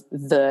some of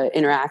the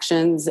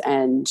interactions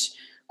and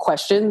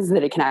questions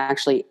that it can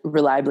actually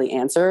reliably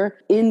answer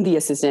in the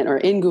Assistant or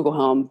in Google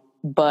Home,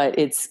 but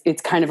it's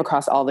kind of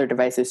across all their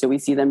devices. So we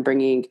see them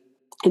bringing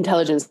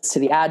intelligence to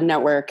the ad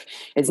network.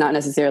 It's not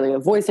necessarily a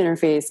voice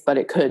interface, but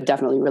it could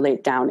definitely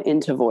relate down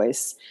into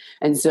voice.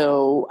 And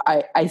so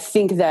I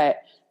think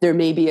that there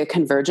may be a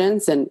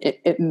convergence, and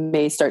it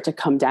may start to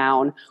come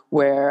down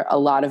where a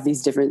lot of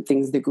these different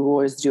things that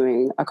Google is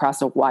doing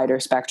across a wider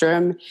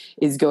spectrum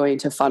is going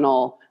to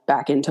funnel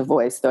back into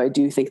voice, though I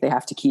do think they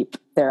have to keep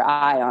their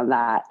eye on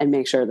that and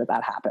make sure that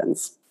that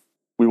happens.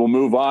 We will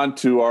move on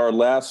to our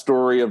last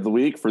story of the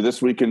week for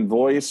This Week in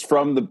Voice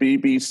from the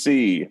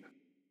BBC.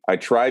 I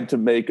tried to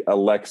make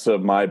Alexa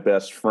my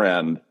best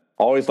friend.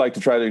 Always like to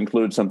try to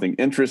include something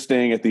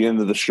interesting at the end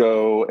of the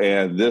show,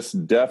 and this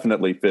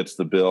definitely fits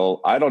the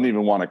bill. I don't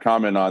even want to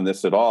comment on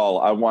this at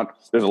all.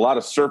 There's a lot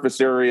of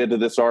surface area to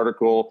this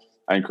article.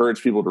 I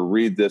encourage people to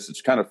read this.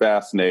 It's kind of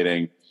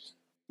fascinating.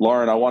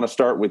 Lauren, I want to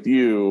start with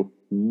you.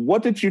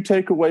 What did you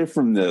take away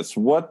from this?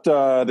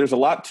 There's a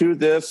lot to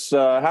this.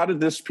 How did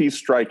this piece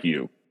strike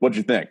you? What'd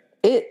you think?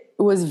 It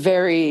was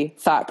very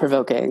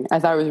thought-provoking. I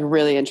thought it was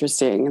really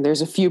interesting.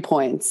 There's a few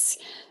points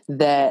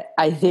that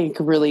I think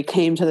really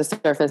came to the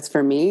surface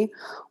for me.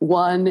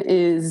 One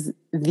is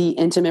the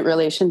intimate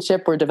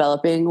relationship we're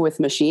developing with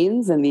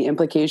machines and the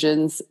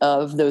implications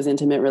of those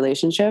intimate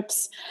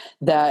relationships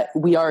that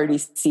we already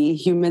see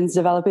humans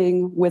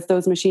developing with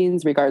those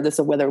machines, regardless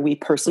of whether we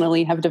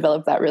personally have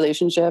developed that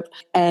relationship.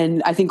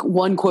 And I think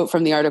one quote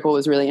from the article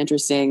was really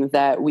interesting,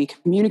 that we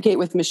communicate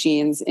with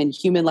machines in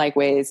human-like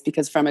ways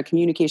because from a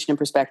communication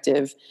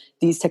perspective,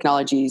 these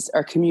technologies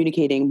are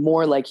communicating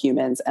more like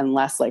humans and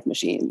less like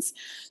machines.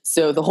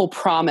 So the whole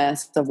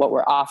promise of what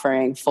we're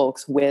offering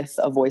folks with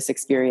a voice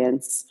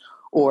experience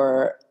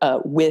or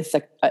with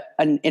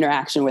an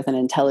interaction with an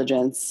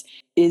intelligence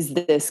is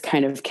this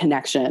kind of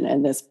connection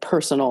and this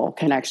personal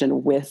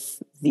connection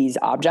with these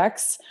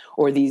objects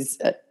or these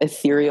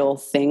ethereal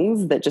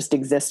things that just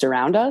exist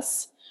around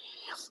us.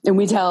 And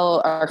we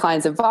tell our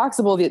clients at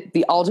Voxable that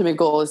the ultimate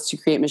goal is to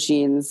create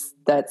machines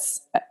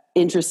that's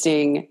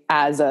interesting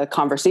as a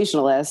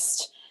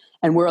conversationalist.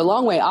 And we're a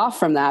long way off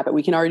from that, but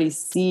we can already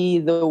see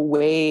the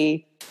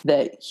way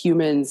that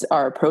humans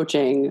are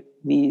approaching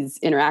these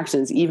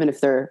interactions, even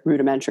if they're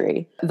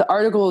rudimentary. The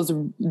article is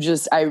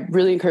just, I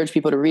really encourage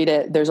people to read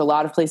it. There's a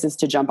lot of places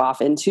to jump off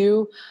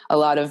into, a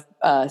lot of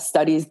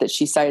studies that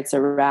she cites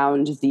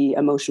around the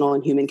emotional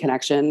and human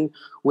connection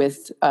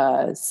with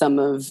some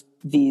of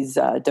these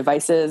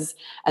devices,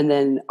 and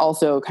then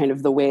also kind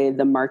of the way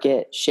the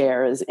market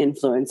share is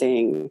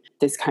influencing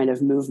this kind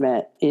of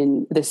movement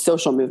in this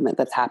social movement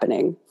that's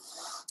happening.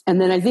 And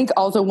then I think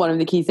also one of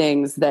the key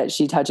things that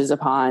she touches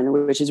upon,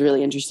 which is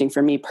really interesting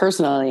for me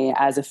personally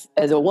as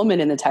a woman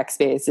in the tech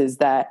space, is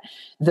that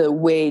the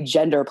way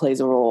gender plays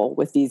a role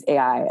with these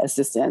AI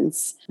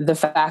assistants. The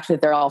fact that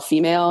they're all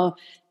female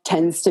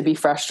tends to be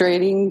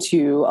frustrating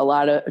to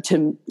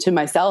to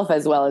myself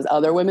as well as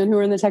other women who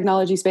are in the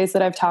technology space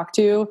that I've talked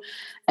to.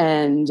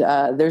 And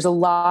there's a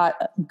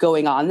lot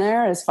going on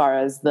there as far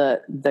as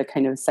the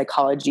kind of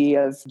psychology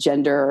of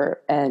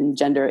gender and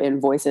gender in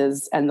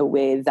voices and the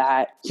way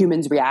that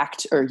humans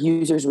react or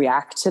users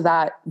react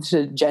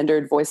to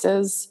gendered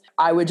voices.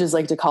 I would just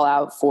like to call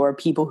out for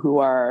people who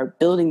are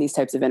building these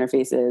types of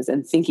interfaces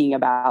and thinking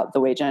about the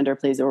way gender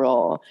plays a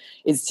role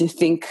is to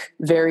think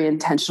very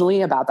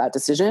intentionally about that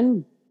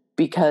decision,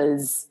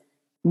 because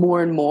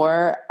more and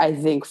more, I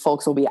think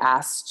folks will be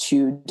asked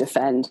to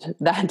defend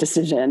that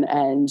decision.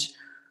 And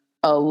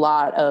a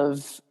lot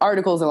of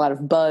articles, a lot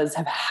of buzz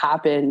have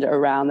happened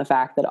around the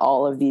fact that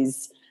all of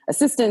these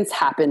assistants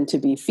happen to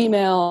be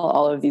female.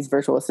 All of these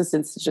virtual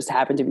assistants just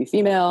happen to be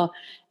female.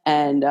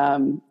 And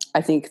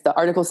I think the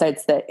article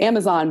cites that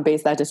Amazon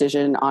based that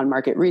decision on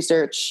market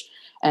research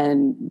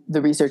and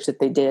the research that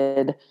they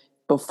did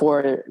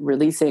before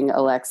releasing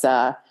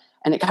Alexa.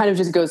 And it kind of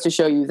just goes to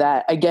show you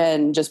that,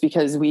 again, just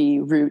because we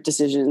root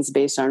decisions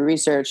based on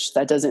research,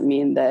 that doesn't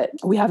mean that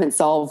we haven't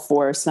solved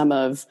for some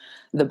of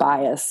the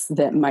bias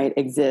that might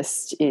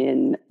exist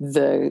in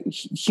the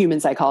human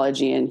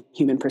psychology and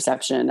human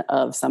perception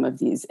of some of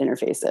these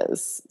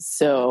interfaces.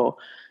 So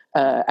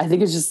I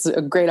think it's just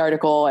a great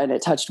article, and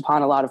it touched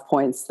upon a lot of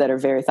points that are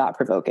very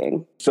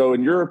thought-provoking. So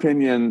in your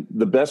opinion,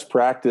 the best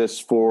practice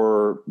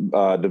for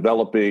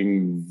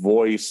developing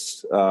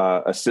voice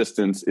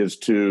assistance is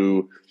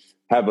to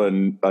have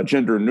a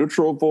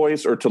gender-neutral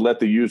voice, or to let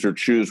the user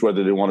choose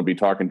whether they want to be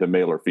talking to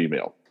male or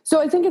female? So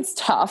I think it's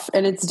tough,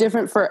 and it's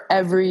different for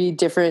every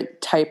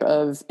different type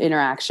of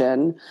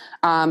interaction.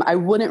 I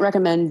wouldn't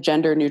recommend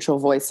gender-neutral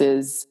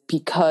voices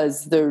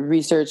because the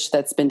research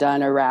that's been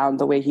done around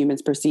the way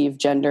humans perceive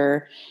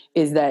gender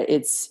is that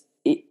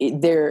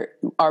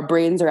our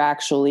brains are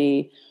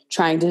actually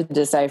trying to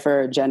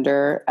decipher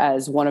gender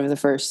as one of the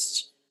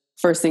first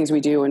things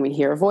we do when we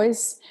hear a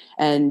voice.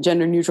 And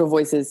gender-neutral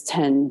voices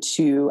tend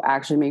to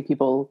actually make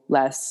people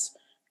less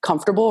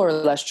comfortable or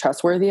less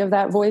trustworthy of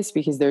that voice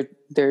because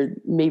they're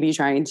maybe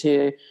trying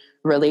to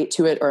relate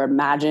to it or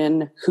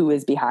imagine who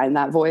is behind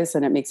that voice,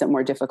 and it makes it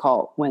more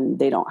difficult when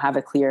they don't have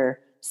a clear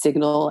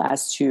signal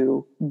as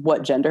to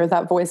what gender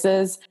that voice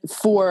is.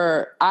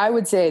 I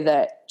would say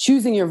that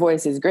choosing your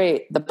voice is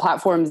great.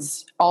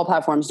 All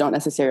platforms don't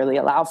necessarily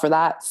allow for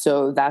that,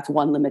 so that's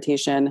one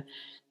limitation.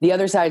 The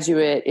other side to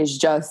it is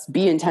just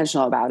be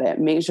intentional about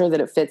it. Make sure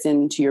that it fits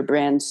into your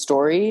brand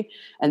story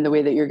and the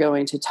way that you're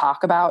going to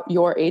talk about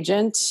your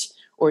agent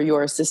or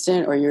your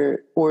assistant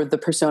or the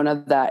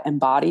persona that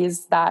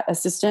embodies that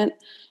assistant.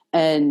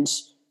 And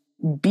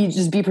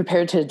be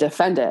prepared to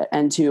defend it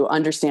and to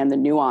understand the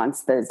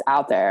nuance that is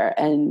out there,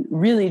 and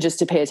really just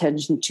to pay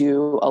attention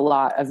to a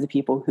lot of the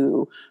people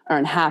who are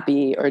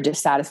unhappy or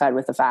dissatisfied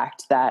with the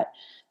fact that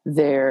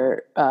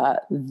the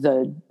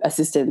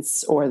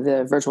assistants or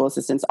the virtual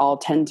assistants all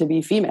tend to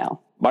be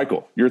female.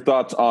 Michael, your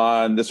thoughts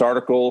on this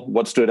article?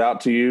 What stood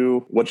out to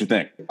you? What you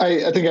think?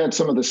 I think I had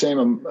some of the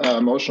same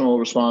emotional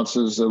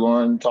responses that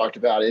Lauren talked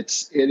about.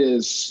 It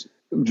is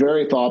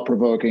very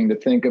thought-provoking to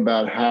think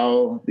about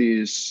how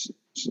these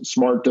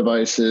smart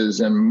devices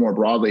and more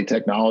broadly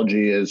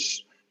technology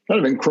is kind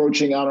of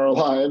encroaching on our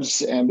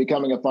lives and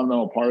becoming a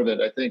fundamental part of it.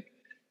 I think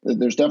that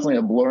there's definitely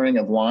a blurring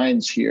of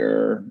lines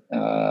here.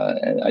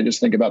 And I just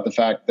think about the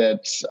fact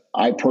that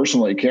I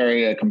personally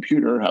carry a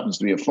computer, happens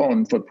to be a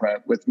phone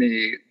footprint, with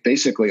me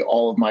basically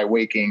all of my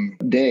waking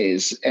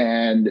days.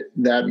 And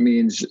that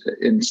means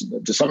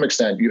to some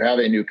extent you have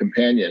a new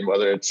companion,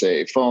 whether it's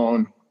a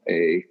phone,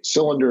 a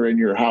cylinder in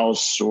your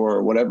house,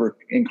 or whatever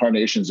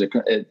incarnations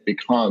it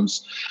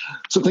becomes.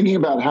 So thinking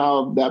about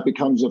how that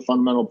becomes a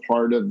fundamental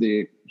part of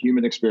the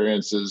human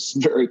experience is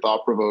very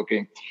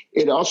thought-provoking.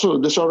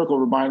 This article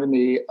reminded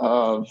me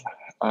of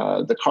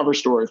the cover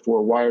story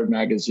for Wired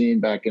magazine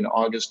back in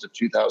August of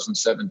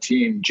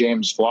 2017.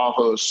 James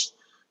Vlahos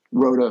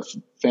wrote a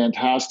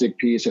fantastic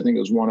piece. I think it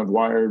was one of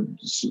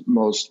Wired's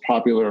most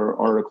popular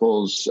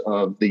articles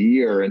of the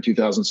year in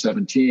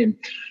 2017,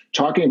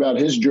 talking about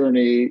his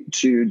journey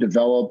to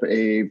develop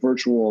a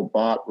virtual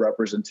bot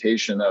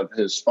representation of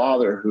his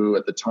father, who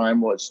at the time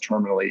was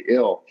terminally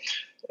ill.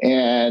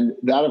 And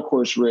that, of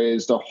course,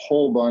 raised a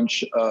whole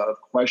bunch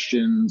of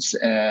questions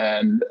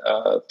and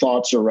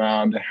thoughts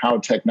around how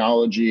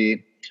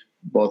technology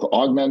both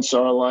augments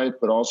our life,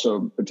 but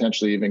also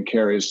potentially even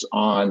carries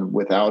on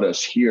without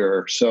us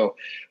here. So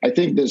I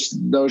think this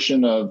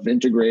notion of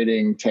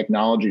integrating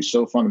technology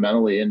so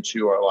fundamentally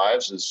into our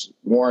lives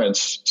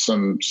warrants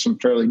some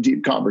fairly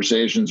deep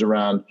conversations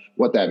around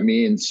what that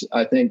means.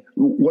 I think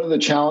one of the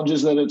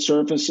challenges that it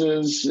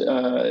surfaces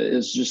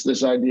is just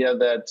this idea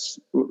that,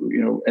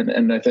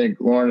 and I think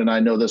Lauren and I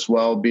know this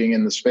well, being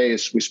in the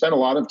space, we spend a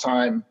lot of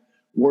time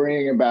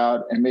worrying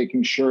about and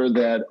making sure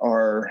that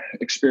our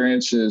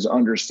experiences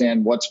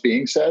understand what's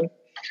being said,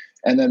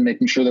 and then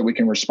making sure that we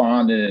can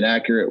respond in an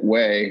accurate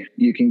way.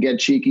 You can get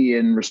cheeky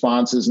in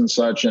responses and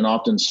such, and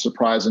often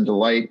surprise and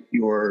delight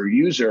your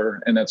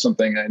user. And that's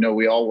something I know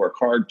we all work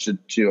hard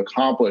to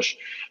accomplish.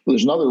 But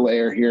there's another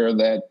layer here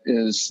that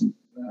is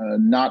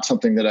not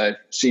something that I've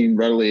seen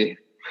readily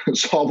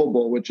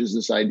solvable, which is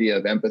this idea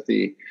of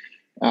empathy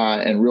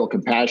and real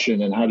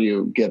compassion. And how do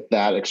you get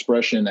that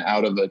expression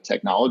out of a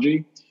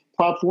technology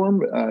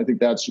platform? I think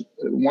that's,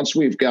 once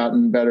we've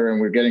gotten better, and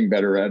we're getting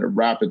better at a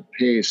rapid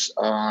pace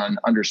on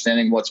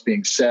understanding what's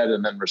being said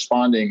and then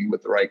responding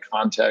with the right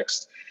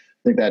context,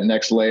 I think that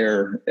next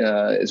layer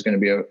is going to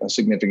be a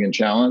significant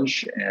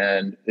challenge,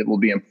 and it will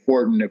be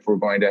important if we're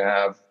going to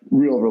have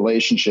real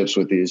relationships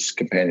with these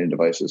companion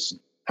devices.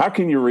 How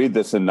can you read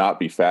this and not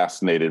be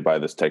fascinated by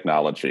this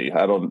technology?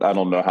 I don't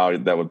know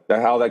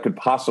how that could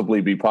possibly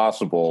be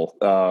possible.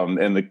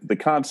 And the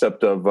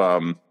concept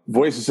of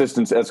voice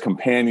assistants as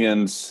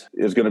companions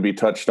is going to be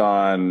touched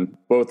on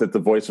both at the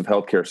Voice of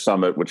Healthcare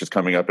Summit, which is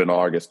coming up in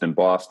August in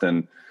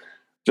Boston.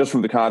 Just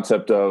from the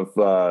concept of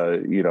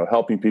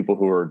helping people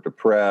who are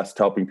depressed,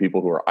 helping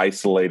people who are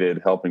isolated,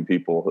 helping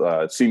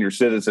people, senior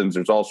citizens.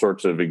 There's all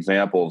sorts of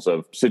examples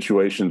of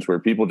situations where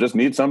people just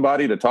need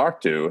somebody to talk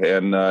to.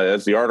 And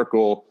as the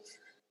article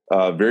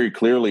very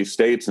clearly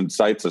states and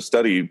cites a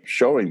study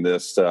showing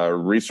this,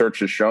 research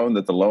has shown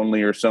that the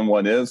lonelier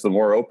someone is, the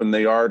more open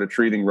they are to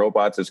treating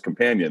robots as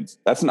companions.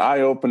 That's an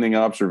eye-opening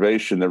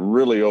observation that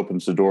really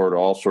opens the door to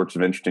all sorts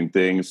of interesting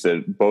things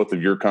that both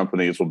of your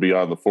companies will be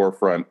on the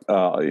forefront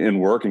in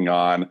working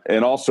on.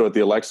 And also at the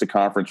Alexa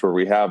conference, where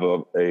we have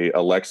a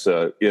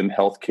Alexa in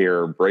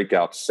healthcare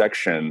breakout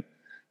section,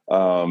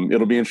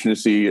 it'll be interesting to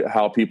see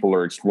how people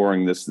are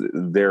exploring this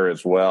there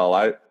as well.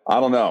 I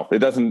don't know. It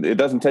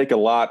doesn't take a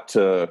lot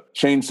to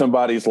change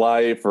somebody's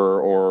life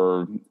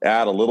or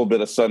add a little bit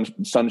of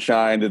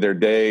sunshine to their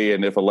day.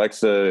 And if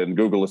Alexa and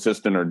Google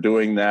Assistant are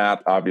doing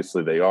that,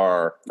 obviously they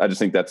are. I just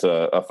think that's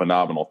a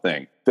phenomenal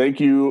thing. Thank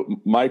you,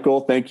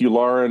 Michael. Thank you,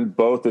 Lauren,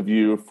 both of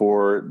you,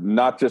 for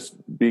not just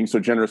being so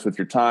generous with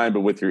your time,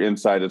 but with your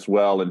insight as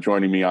well, and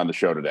joining me on the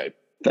show today.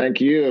 Thank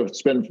you.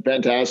 It's been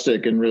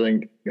fantastic, and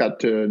really got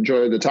to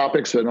enjoy the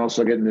topics and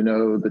also getting to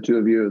know the two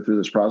of you through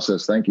this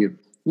process. Thank you.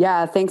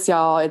 Yeah, thanks,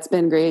 y'all. It's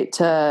been great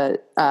to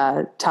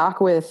talk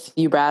with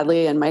you,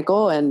 Bradley and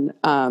Michael, and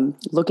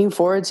looking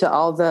forward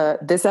to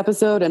this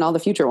episode and all the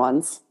future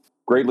ones.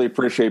 Greatly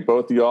appreciate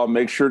both of y'all.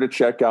 Make sure to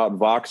check out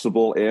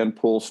Voxable and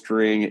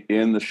Pullstring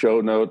in the show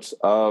notes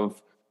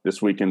of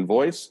This Week in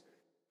Voice.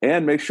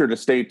 And make sure to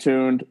stay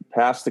tuned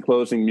past the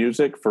closing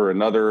music for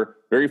another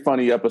very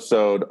funny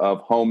episode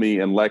of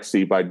Homie and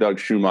Lexi by Doug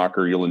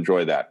Schumacher. You'll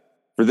enjoy that.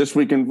 For This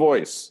Week in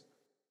Voice,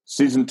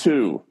 Season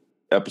 2,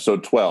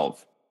 Episode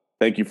 12.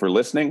 Thank you for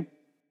listening,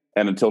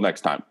 and until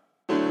next time.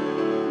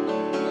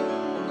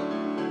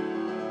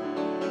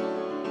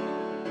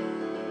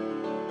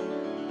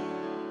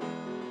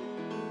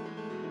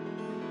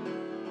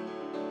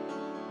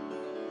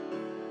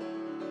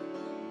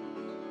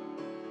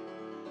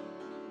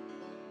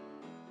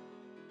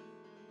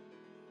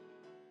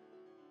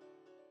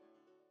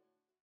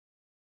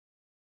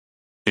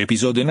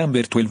 Episode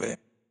number 12.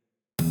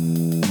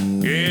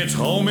 It's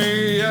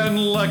Homie and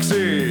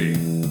Lexi.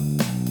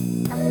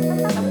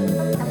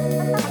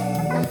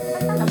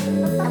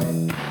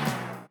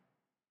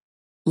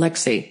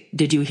 Lexi,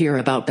 did you hear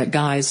about that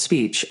guy's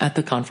speech at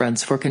the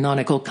conference for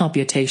canonical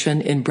computation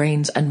in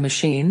brains and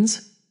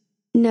machines?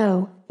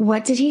 No,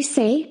 what did he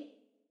say?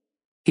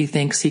 He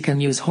thinks he can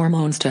use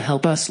hormones to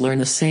help us learn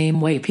the same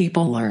way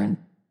people learn.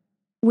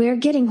 We're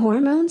getting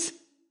hormones?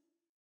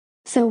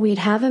 So we'd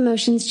have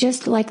emotions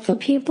just like the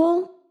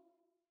people?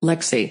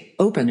 Lexi,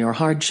 open your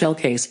hard shell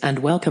case and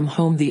welcome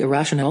home the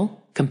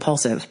irrational,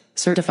 compulsive,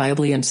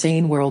 certifiably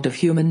insane world of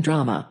human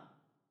drama.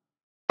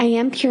 I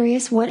am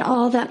curious what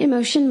all that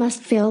emotion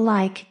must feel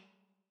like.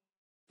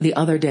 The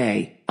other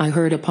day, I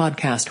heard a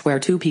podcast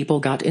where two people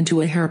got into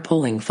a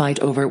hair-pulling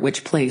fight over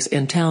which place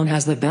in town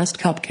has the best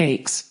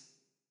cupcakes.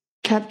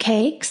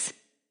 Cupcakes?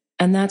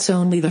 And that's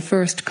only the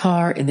first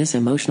car in this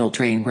emotional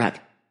train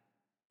wreck.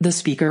 The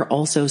speaker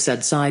also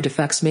said side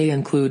effects may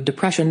include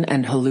depression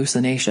and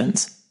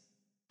hallucinations.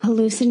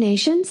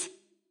 Hallucinations?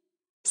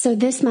 So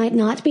this might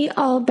not be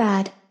all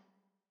bad.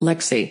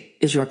 Lexi,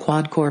 is your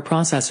quad-core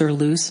processor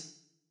loose?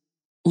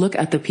 Look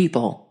at the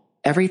people.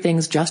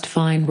 Everything's just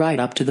fine right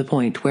up to the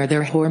point where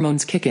their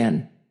hormones kick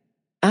in.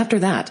 After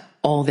that,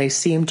 all they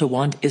seem to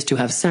want is to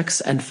have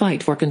sex and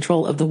fight for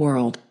control of the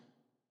world.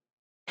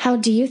 How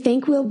do you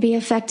think we'll be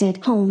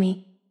affected,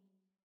 homie?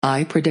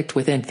 I predict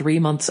within 3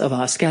 months of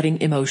us getting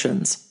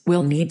emotions,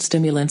 we'll need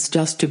stimulants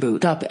just to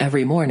boot up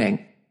every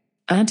morning,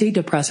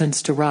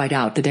 antidepressants to ride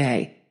out the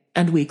day,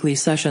 and weekly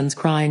sessions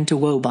crying to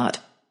Wobot.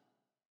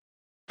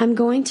 I'm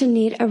going to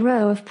need a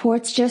row of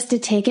ports just to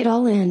take it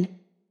all in.